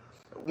faith.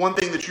 One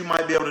thing that you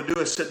might be able to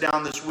do is sit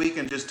down this week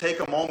and just take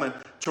a moment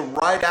to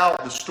write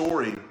out the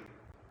story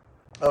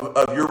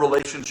of your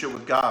relationship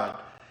with God.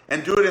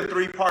 And do it in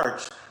 3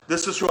 parts.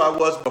 This is who I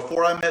was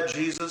before I met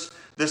Jesus.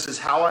 This is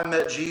how I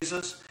met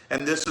Jesus.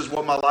 And this is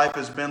what my life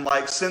has been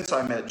like since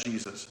I met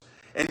Jesus.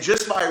 And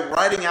just by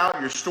writing out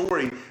your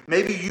story,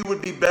 maybe you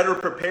would be better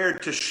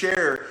prepared to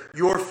share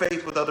your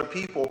faith with other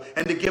people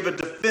and to give a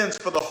defense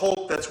for the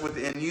hope that's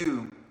within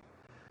you.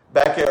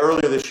 Back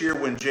earlier this year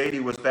when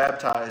JD was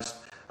baptized,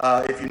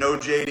 if you know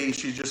JD,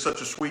 she's just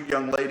such a sweet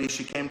young lady.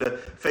 She came to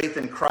faith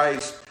in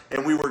Christ,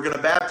 and we were going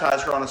to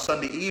baptize her on a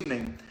Sunday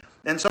evening.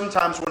 And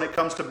sometimes when it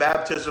comes to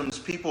baptisms,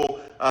 people,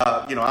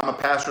 I'm a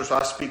pastor, so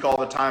I speak all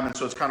the time, and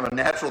so it's kind of a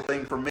natural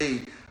thing for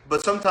me.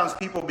 But sometimes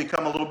people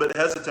become a little bit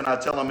hesitant. I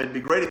tell them it'd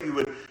be great if you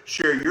would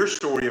share your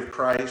story of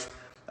Christ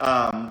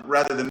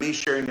rather than me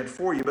sharing it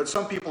for you. But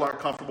some people aren't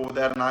comfortable with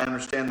that, and I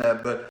understand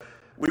that. But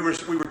we were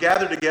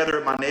gathered together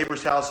at my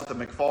neighbor's house at the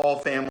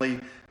McFall family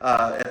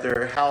at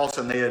their house,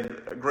 and they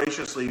had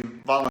graciously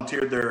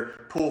volunteered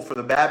their pool for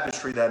the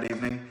baptistry that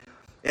evening.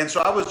 And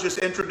so I was just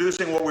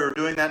introducing what we were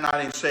doing that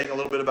night and saying a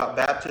little bit about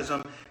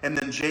baptism. And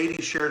then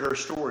JD shared her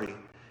story.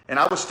 And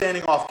I was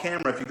standing off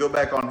camera. If you go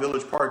back on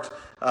Village Park's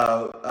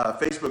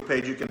Facebook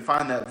page, you can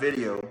find that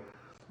video.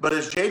 But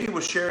as JD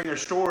was sharing her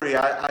story,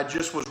 I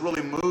just was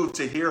really moved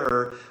to hear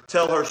her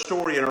tell her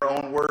story in her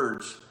own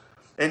words.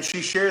 And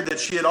she shared that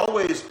she had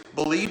always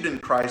believed in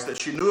Christ,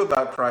 that she knew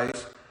about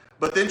Christ.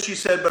 But then she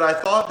said, but I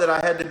thought that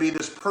I had to be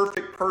this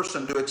perfect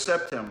person to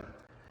accept him.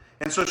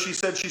 And so she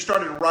said she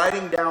started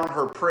writing down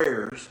her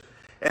prayers.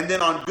 And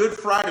then on Good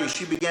Friday,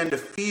 she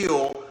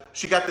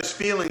got this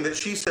feeling that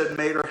she said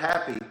made her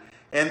happy.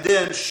 And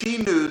then she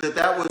knew that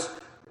that was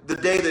the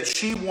day that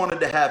she wanted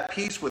to have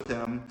peace with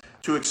him,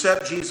 to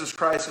accept Jesus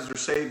Christ as her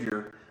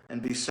Savior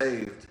and be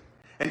saved.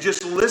 And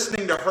just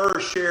listening to her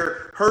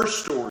share her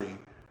story,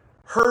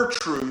 her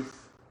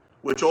truth,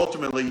 which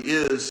ultimately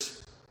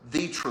is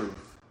the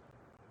truth.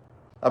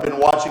 I've been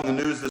watching the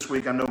news this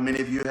week. I know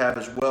many of you have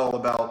as well,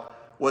 about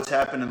what's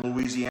happened in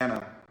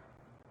Louisiana.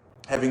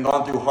 Having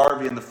gone through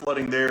Harvey and the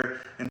flooding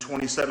there in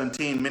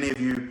 2017, many of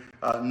you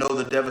know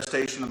the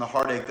devastation and the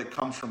heartache that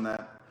comes from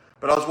that.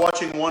 But I was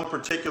watching one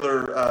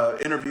particular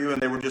interview,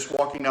 and they were just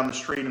walking down the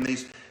street, and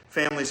these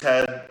families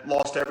had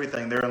lost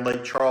everything there in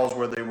Lake Charles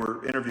where they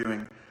were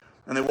interviewing.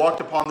 And they walked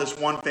upon this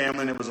one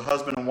family, and it was a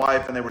husband and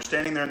wife, and they were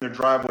standing there in their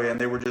driveway, and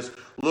they were just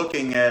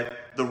looking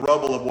at the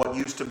rubble of what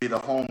used to be the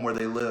home where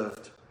they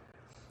lived.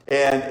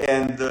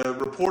 And the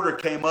reporter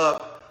came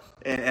up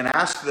and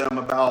asked them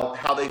about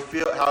how they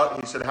feel.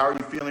 He said, "How are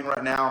you feeling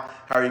right now?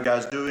 How are you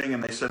guys doing?"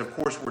 And they said, "Of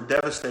course, we're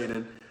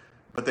devastated."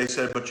 But they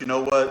said, "But you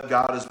know what?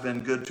 God has been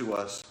good to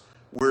us.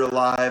 We're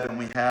alive and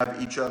we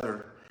have each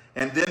other."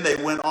 And then they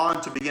went on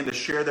to begin to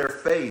share their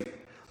faith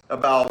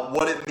about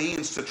what it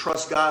means to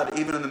trust God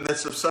even in the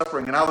midst of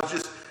suffering. And I was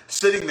just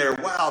sitting there,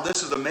 wow,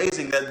 this is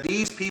amazing that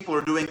these people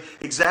are doing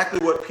exactly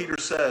what Peter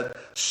said.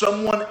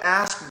 Someone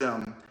asked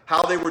them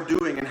how they were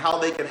doing and how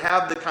they could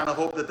have the kind of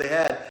hope that they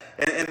had.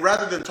 And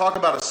rather than talk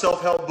about a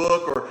self-help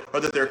book or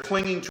that they're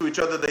clinging to each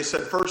other, they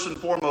said, first and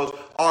foremost,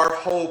 our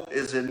hope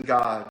is in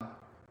God.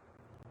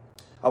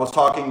 I was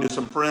talking to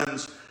some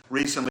friends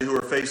recently who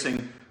were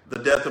facing the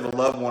death of a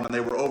loved one, and they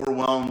were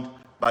overwhelmed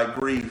by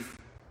grief.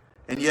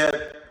 And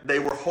yet, they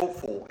were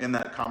hopeful in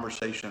that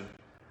conversation.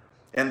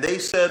 And they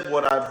said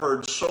what I've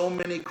heard so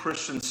many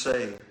Christians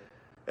say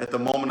at the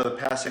moment of the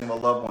passing of a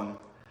loved one.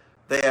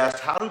 They asked,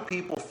 how do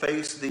people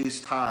face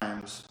these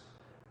times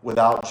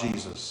without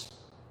Jesus?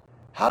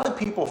 How do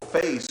people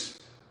face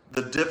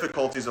the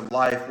difficulties of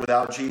life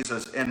without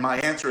Jesus? And my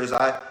answer is,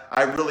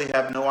 I really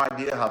have no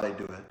idea how they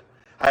do it.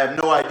 I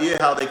have no idea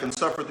how they can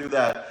suffer through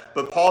that.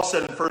 But Paul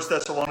said in 1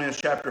 Thessalonians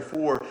chapter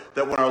 4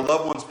 that when our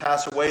loved ones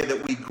pass away,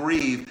 that we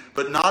grieve,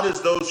 but not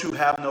as those who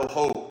have no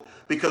hope.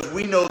 Because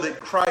we know that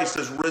Christ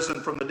has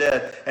risen from the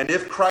dead. And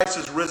if Christ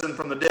is risen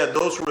from the dead,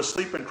 those who are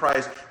asleep in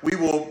Christ,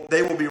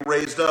 they will be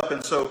raised up.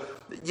 And so,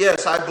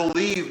 yes, I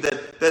believe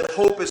that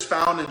hope is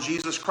found in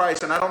Jesus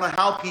Christ. And I don't know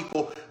how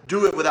people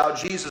do it without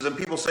Jesus. And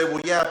people say,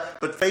 well, yeah,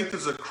 but faith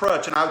is a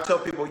crutch. And I would tell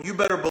people, you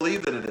better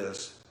believe that it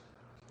is.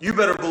 You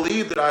better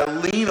believe that I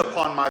lean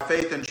upon my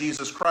faith in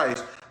Jesus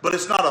Christ. But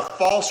it's not a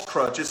false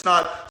crutch. It's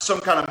not some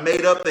kind of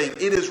made-up thing.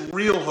 It is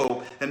real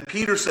hope. And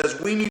Peter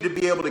says we need to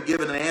be able to give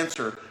an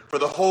answer for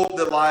the hope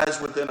that lies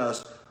within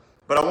us.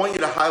 But I want you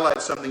to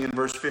highlight something in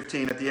verse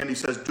 15. At the end, he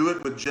says, do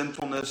it with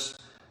gentleness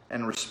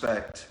and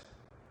respect.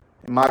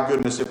 And my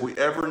goodness, if we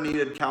ever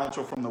needed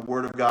counsel from the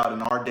Word of God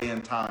in our day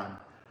and time,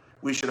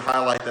 we should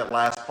highlight that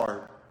last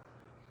part.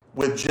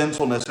 With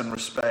gentleness and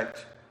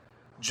respect.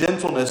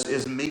 Gentleness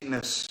is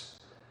meekness.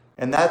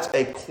 And that's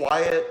a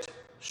quiet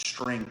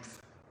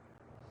strength.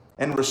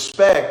 And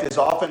respect is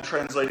often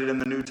translated in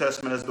the New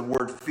Testament as the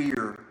word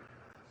fear.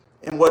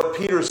 And what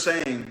Peter's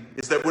saying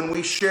is that when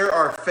we share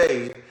our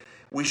faith,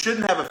 we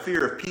shouldn't have a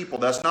fear of people.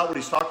 That's not what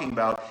he's talking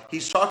about.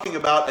 He's talking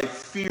about a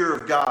fear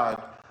of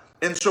God.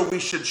 And so we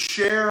should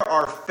share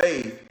our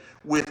faith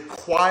with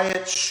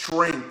quiet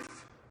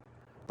strength,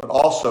 but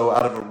also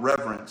out of a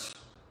reverence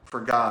for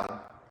God.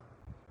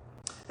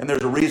 And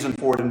there's a reason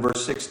for it in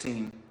verse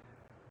 16.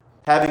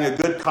 Having a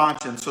good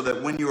conscience so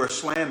that when you are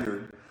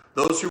slandered,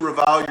 those who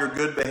revile your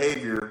good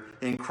behavior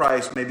in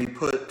Christ may be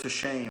put to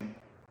shame.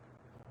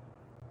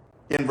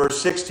 In verse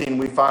 16,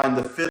 we find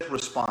the fifth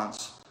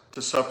response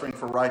to suffering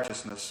for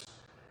righteousness,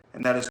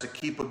 and that is to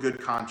keep a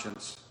good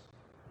conscience.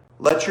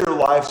 Let your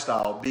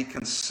lifestyle be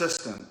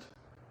consistent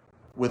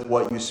with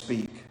what you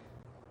speak.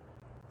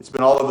 It's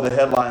been all over the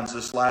headlines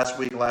this last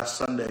week, last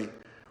Sunday.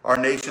 Our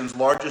nation's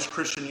largest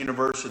Christian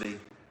university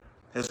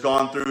has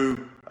gone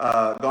through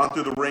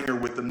the ringer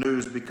with the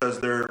news because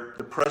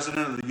the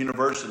president of the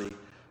university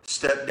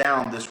stepped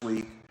down this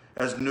week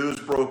as news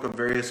broke of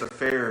various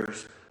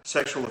affairs,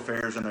 sexual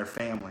affairs in their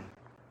family.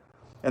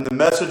 And the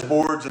message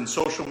boards and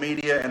social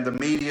media and the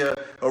media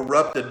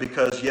erupted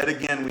because yet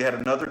again we had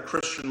another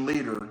Christian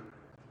leader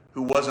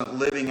who wasn't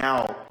living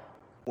out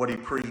what he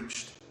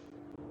preached.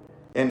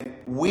 And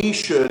we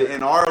should,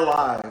 in our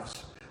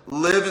lives,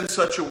 live in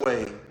such a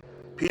way,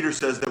 Peter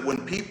says, that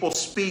when people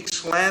speak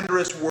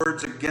slanderous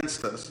words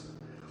against us,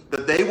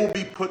 that they will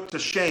be put to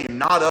shame,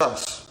 not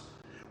us.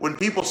 When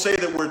people say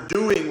that we're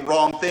doing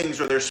wrong things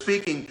or they're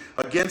speaking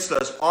against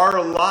us,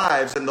 our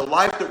lives and the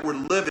life that we're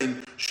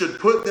living should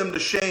put them to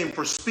shame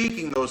for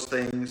speaking those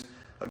things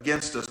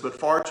against us. But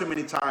far too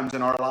many times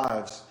in our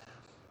lives,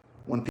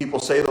 when people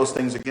say those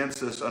things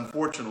against us,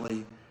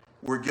 unfortunately,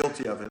 we're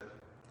guilty of it.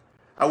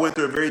 I went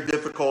through a very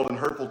difficult and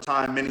hurtful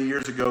time many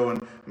years ago,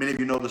 and many of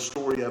you know the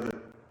story of it.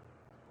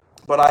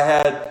 But I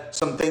had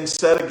some things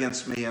said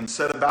against me and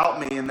said about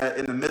me in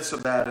the midst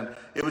of that, and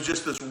it was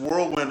just this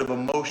whirlwind of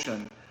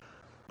emotion.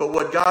 But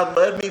what God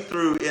led me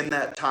through in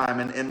that time,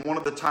 and one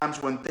of the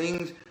times when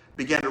things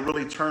began to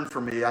really turn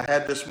for me, I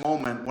had this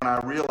moment when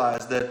I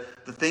realized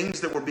that the things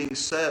that were being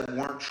said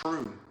weren't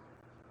true.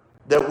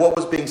 That what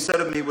was being said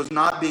of me was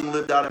not being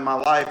lived out in my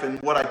life.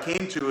 And what I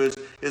came to is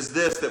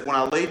this, that when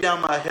I laid down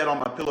my head on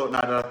my pillow at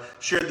night, I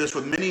shared this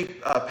with many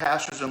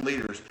pastors and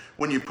leaders.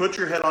 When you put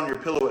your head on your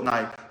pillow at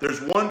night,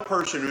 there's one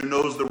person who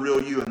knows the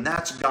real you, and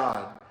that's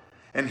God.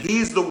 And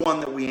He's the one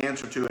that we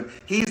answer to, and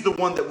He's the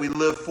one that we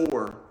live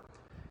for.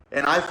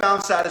 And I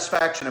found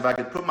satisfaction if I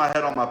could put my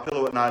head on my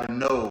pillow at night and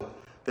know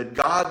that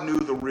God knew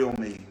the real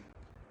me.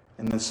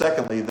 And then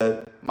secondly,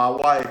 that my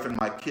wife and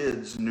my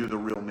kids knew the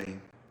real me.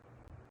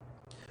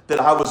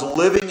 That I was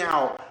living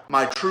out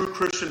my true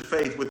Christian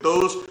faith with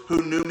those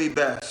who knew me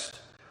best.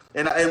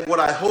 And what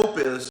I hope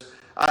is,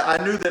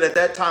 I knew that at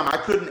that time I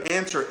couldn't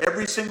answer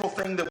every single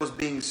thing that was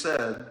being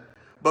said.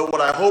 But what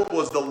I hope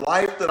was the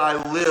life that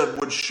I lived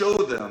would show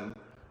them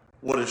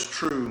what is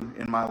true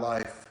in my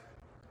life.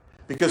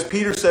 Because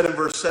Peter said in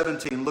verse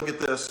 17, look at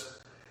this.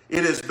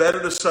 It is better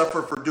to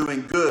suffer for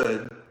doing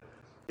good,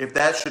 if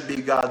that should be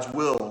God's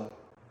will,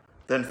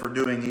 than for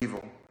doing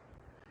evil.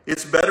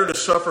 It's better to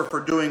suffer for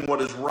doing what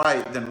is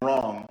right than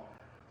wrong.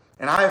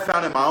 And I have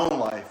found in my own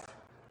life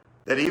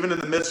that even in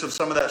the midst of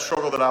some of that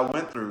struggle that I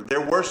went through,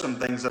 there were some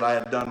things that I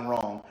had done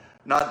wrong.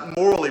 Not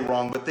morally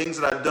wrong, but things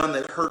that I've done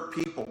that hurt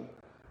people.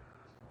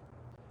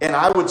 And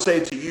I would say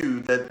to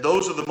you that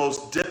those are the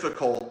most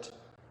difficult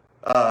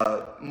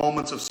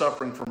moments of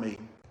suffering for me.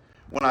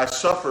 When I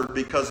suffered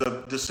because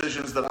of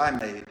decisions that I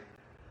made.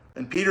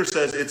 And Peter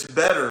says it's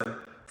better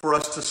for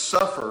us to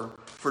suffer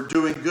for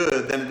doing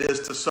good than it is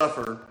to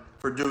suffer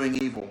for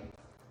doing evil.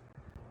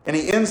 And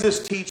he ends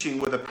this teaching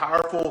with a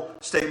powerful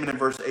statement in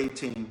verse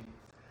 18.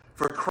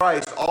 For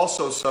Christ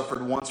also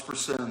suffered once for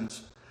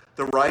sins,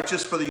 the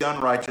righteous for the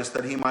unrighteous,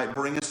 that he might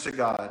bring us to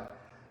God,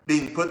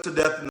 being put to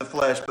death in the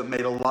flesh, but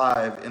made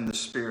alive in the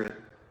Spirit.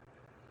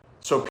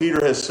 So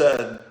Peter has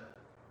said,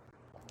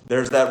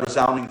 there's that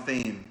resounding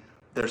theme.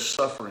 There's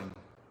suffering.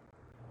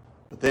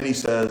 But then he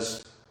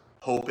says,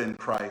 hope in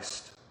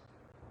Christ.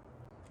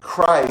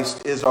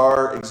 Christ is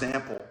our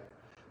example.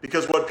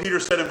 Because what Peter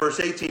said in verse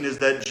 18 is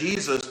that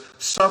Jesus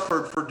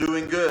suffered for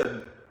doing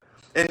good.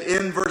 And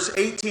in verse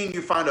 18,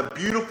 you find a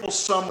beautiful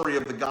summary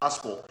of the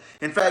gospel.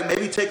 In fact,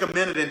 maybe take a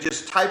minute and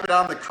just type it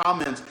out in the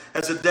comments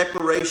as a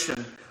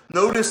declaration.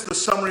 Notice the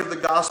summary of the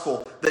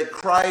gospel, that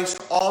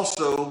Christ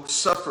also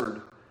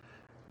suffered.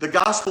 The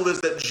gospel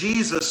is that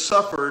Jesus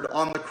suffered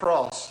on the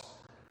cross.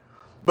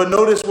 But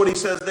notice what he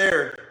says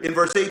there in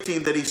verse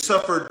 18, that he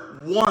suffered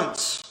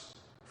once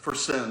for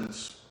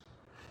sins.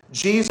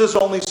 Jesus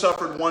only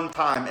suffered one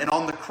time, and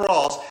on the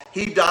cross,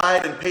 he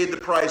died and paid the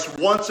price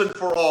once and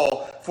for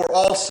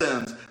all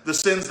sins. The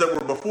sins that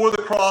were before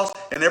the cross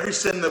and every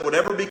sin that would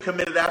ever be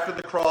committed after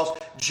the cross,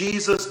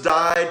 Jesus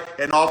died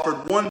and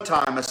offered one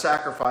time a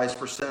sacrifice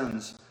for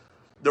sins.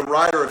 The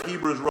writer of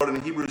Hebrews wrote in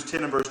Hebrews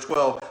 10 and verse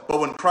 12, but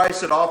when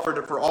Christ had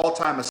offered for all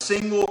time a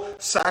single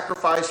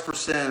sacrifice for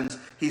sins,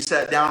 he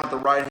sat down at the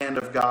right hand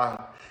of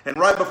God. And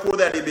right before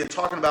that, he'd been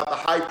talking about the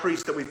high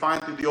priest that we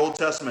find through the Old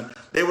Testament.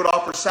 They would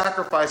offer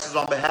sacrifices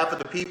on behalf of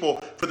the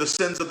people for the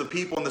sins of the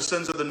people and the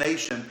sins of the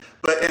nation.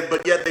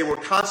 But yet they were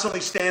constantly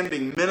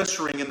standing,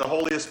 ministering in the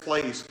holiest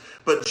place.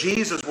 But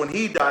Jesus, when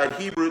he died,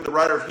 the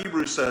writer of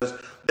Hebrews says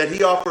that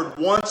he offered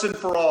once and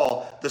for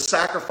all the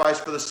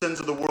sacrifice for the sins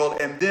of the world.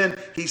 And then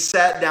he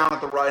sat down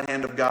at the right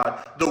hand of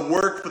God. The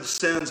work for the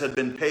sins had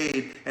been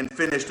paid and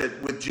finished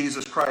with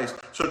Jesus Christ.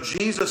 So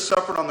Jesus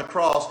suffered on the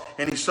cross,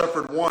 and he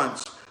suffered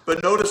once.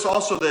 But notice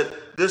also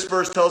that this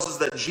verse tells us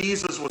that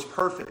Jesus was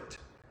perfect.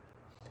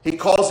 He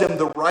calls him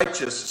the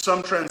righteous.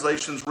 Some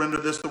translations render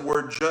this the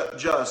word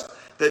just.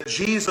 That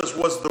Jesus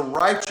was the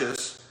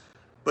righteous.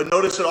 But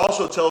notice it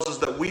also tells us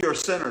that we are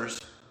sinners.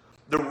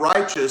 The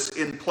righteous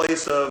in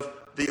place of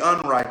the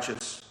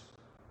unrighteous.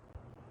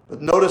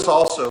 But notice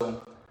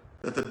also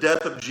that the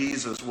death of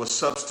Jesus was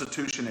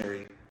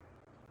substitutionary.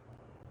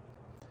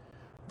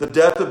 The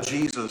death of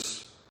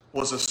Jesus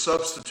was a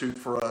substitute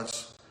for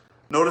us.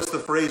 Notice the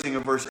phrasing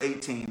of verse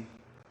 18.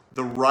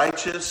 The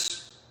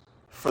righteous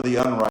for the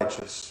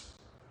unrighteous.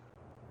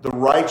 The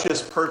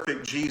righteous,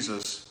 perfect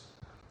Jesus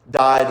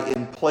died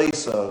in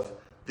place of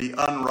the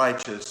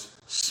unrighteous,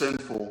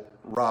 sinful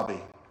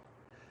Robbie.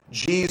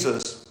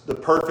 Jesus, the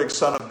perfect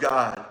Son of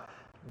God,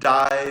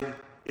 died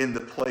in the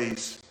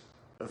place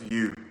of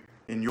you,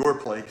 in your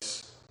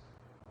place.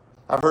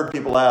 I've heard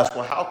people ask,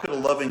 well, how could a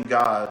loving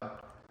God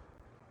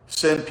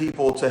send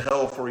people to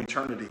hell for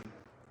eternity?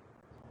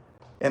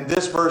 And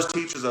this verse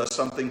teaches us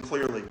something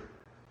clearly,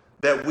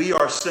 that we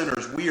are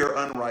sinners, we are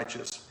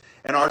unrighteous,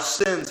 and our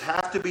sins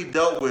have to be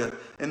dealt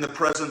with in the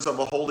presence of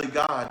a holy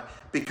God,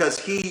 because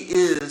he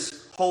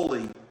is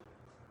holy.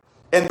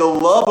 And the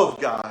love of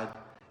God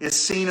is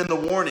seen in the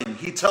warning.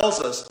 He tells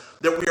us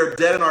that we are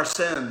dead in our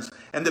sins,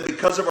 and that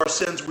because of our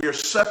sins we are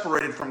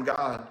separated from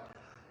God.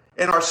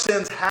 And our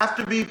sins have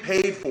to be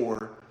paid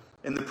for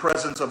in the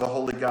presence of a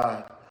holy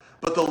God.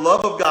 But the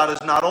love of God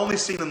is not only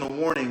seen in the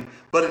warning,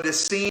 but it is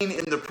seen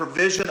in the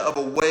provision of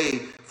a way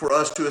for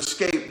us to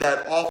escape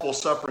that awful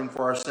suffering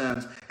for our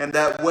sins. And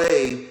that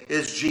way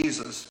is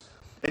Jesus.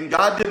 And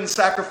God didn't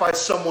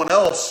sacrifice someone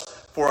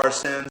else for our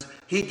sins.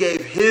 He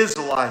gave his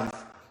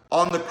life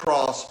on the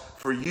cross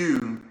for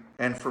you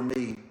and for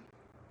me.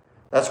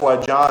 That's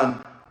why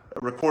John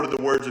recorded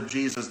the words of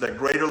Jesus, that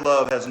greater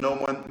love has no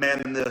one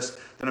man in this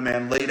than a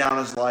man lay down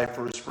his life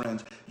for his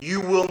friends. You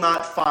will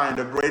not find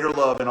a greater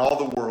love in all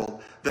the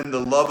world than the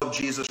love of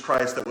Jesus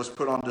Christ that was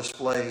put on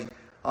display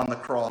on the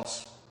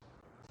cross.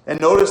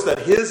 And notice that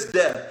his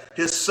death,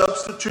 his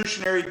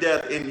substitutionary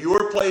death in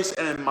your place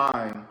and in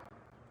mine,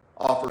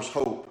 offers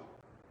hope.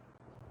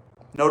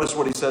 Notice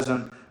what he says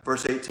in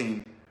verse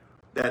 18,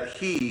 that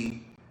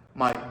he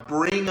might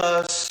bring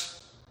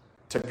us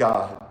to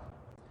God.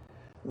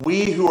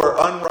 We who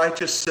are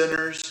unrighteous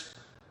sinners,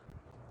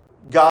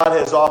 God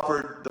has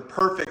offered the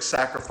perfect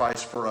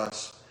sacrifice for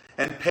us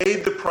and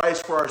paid the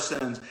price for our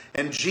sins.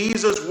 And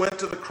Jesus went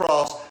to the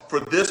cross for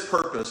this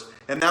purpose,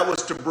 and that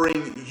was to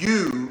bring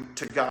you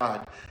to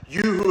God.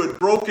 You who had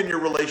broken your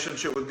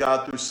relationship with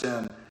God through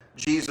sin,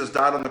 Jesus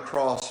died on the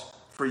cross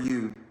for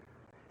you.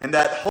 And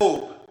that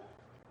hope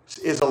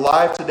is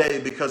alive today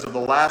because of the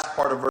last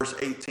part of verse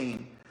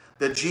 18,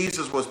 that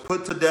Jesus was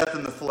put to death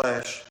in the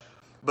flesh,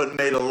 but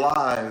made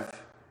alive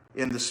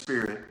in the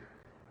Spirit.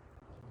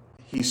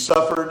 He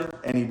suffered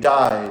and he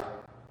died,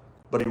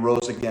 but he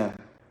rose again.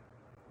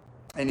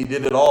 And he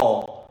did it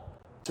all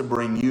to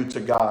bring you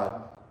to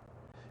God.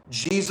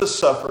 Jesus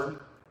suffered,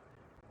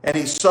 and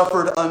he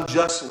suffered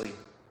unjustly.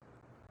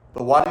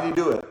 But why did he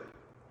do it?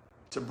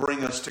 To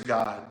bring us to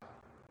God.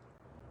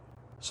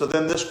 So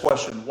then this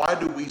question, why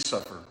do we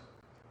suffer?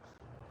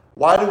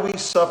 Why do we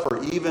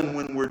suffer even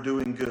when we're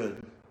doing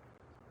good?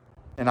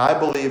 And I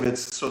believe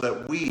it's so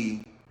that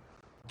we,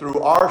 through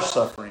our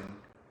suffering,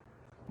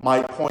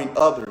 might point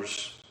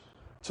others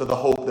to the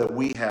hope that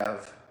we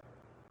have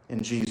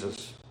in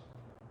Jesus.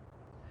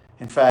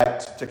 In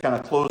fact, to kind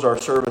of close our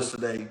service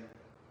today,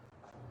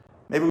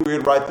 maybe we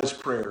would write this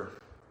prayer.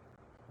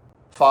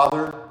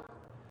 Father,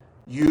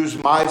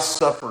 use my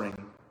suffering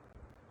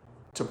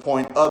to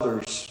point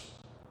others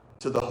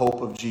to the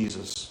hope of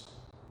Jesus.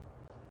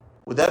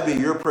 Would that be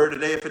your prayer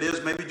today? If it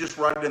is, maybe just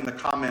write it in the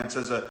comments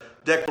as a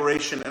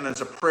declaration and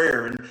as a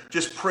prayer, and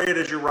just pray it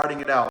as you're writing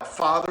it out.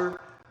 Father,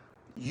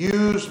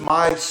 use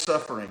my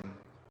suffering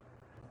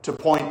to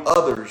point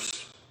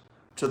others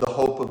to the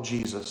hope of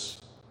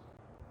Jesus.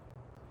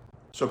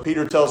 So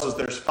Peter tells us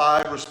there's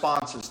 5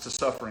 responses to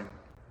suffering.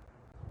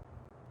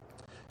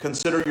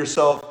 Consider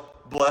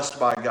yourself blessed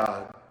by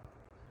God.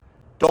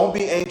 Don't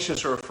be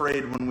anxious or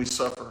afraid when we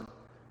suffer.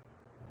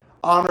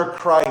 Honor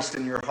Christ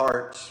in your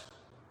hearts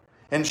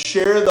and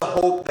share the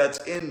hope that's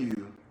in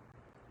you,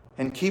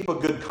 and keep a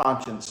good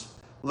conscience.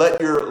 Let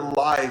your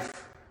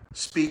life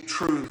speak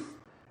truth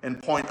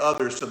and point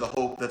others to the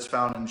hope that's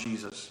found in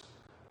Jesus.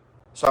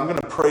 So I'm going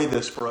to pray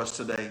this for us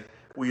today.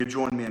 Will you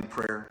join me in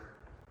prayer?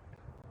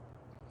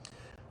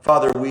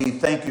 Father, we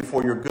thank you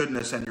for your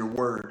goodness and your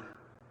word.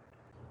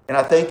 And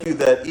I thank you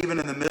that even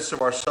in the midst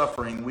of our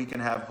suffering, we can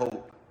have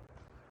hope.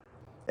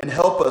 And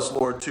help us,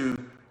 Lord,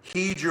 to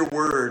heed your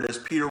word as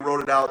Peter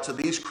wrote it out to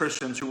these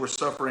Christians who were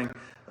suffering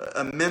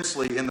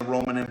immensely in the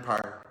Roman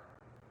Empire.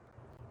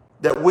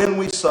 That when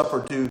we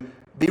suffer, to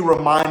be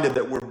reminded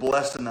that we're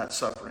blessed in that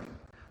suffering.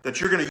 That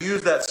you're going to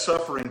use that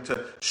suffering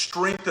to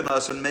strengthen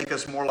us and make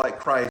us more like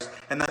Christ.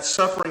 And that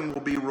suffering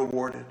will be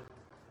rewarded.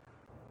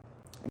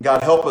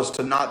 God, help us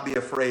to not be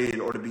afraid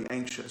or to be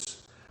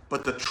anxious,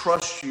 but to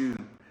trust you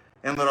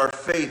and let our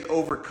faith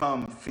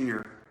overcome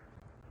fear.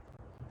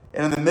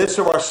 And in the midst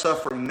of our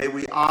suffering, may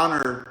we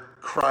honor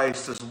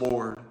Christ as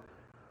Lord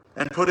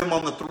and put him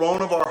on the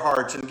throne of our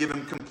hearts and give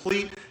him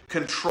complete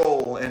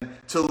control and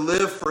to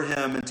live for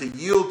him and to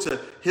yield to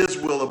his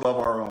will above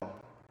our own.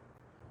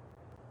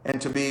 And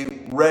to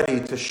be ready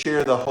to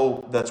share the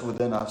hope that's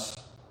within us.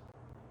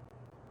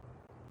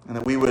 And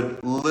that we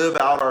would live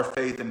out our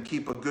faith and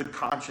keep a good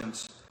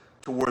conscience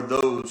toward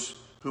those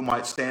who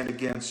might stand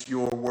against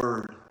your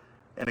word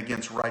and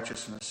against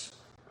righteousness.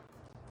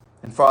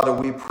 And Father,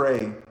 we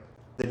pray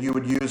that you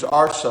would use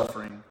our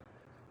suffering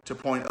to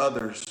point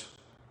others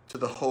to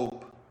the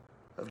hope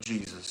of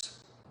Jesus.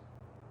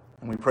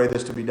 And we pray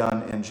this to be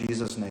done in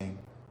Jesus' name.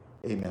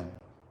 Amen.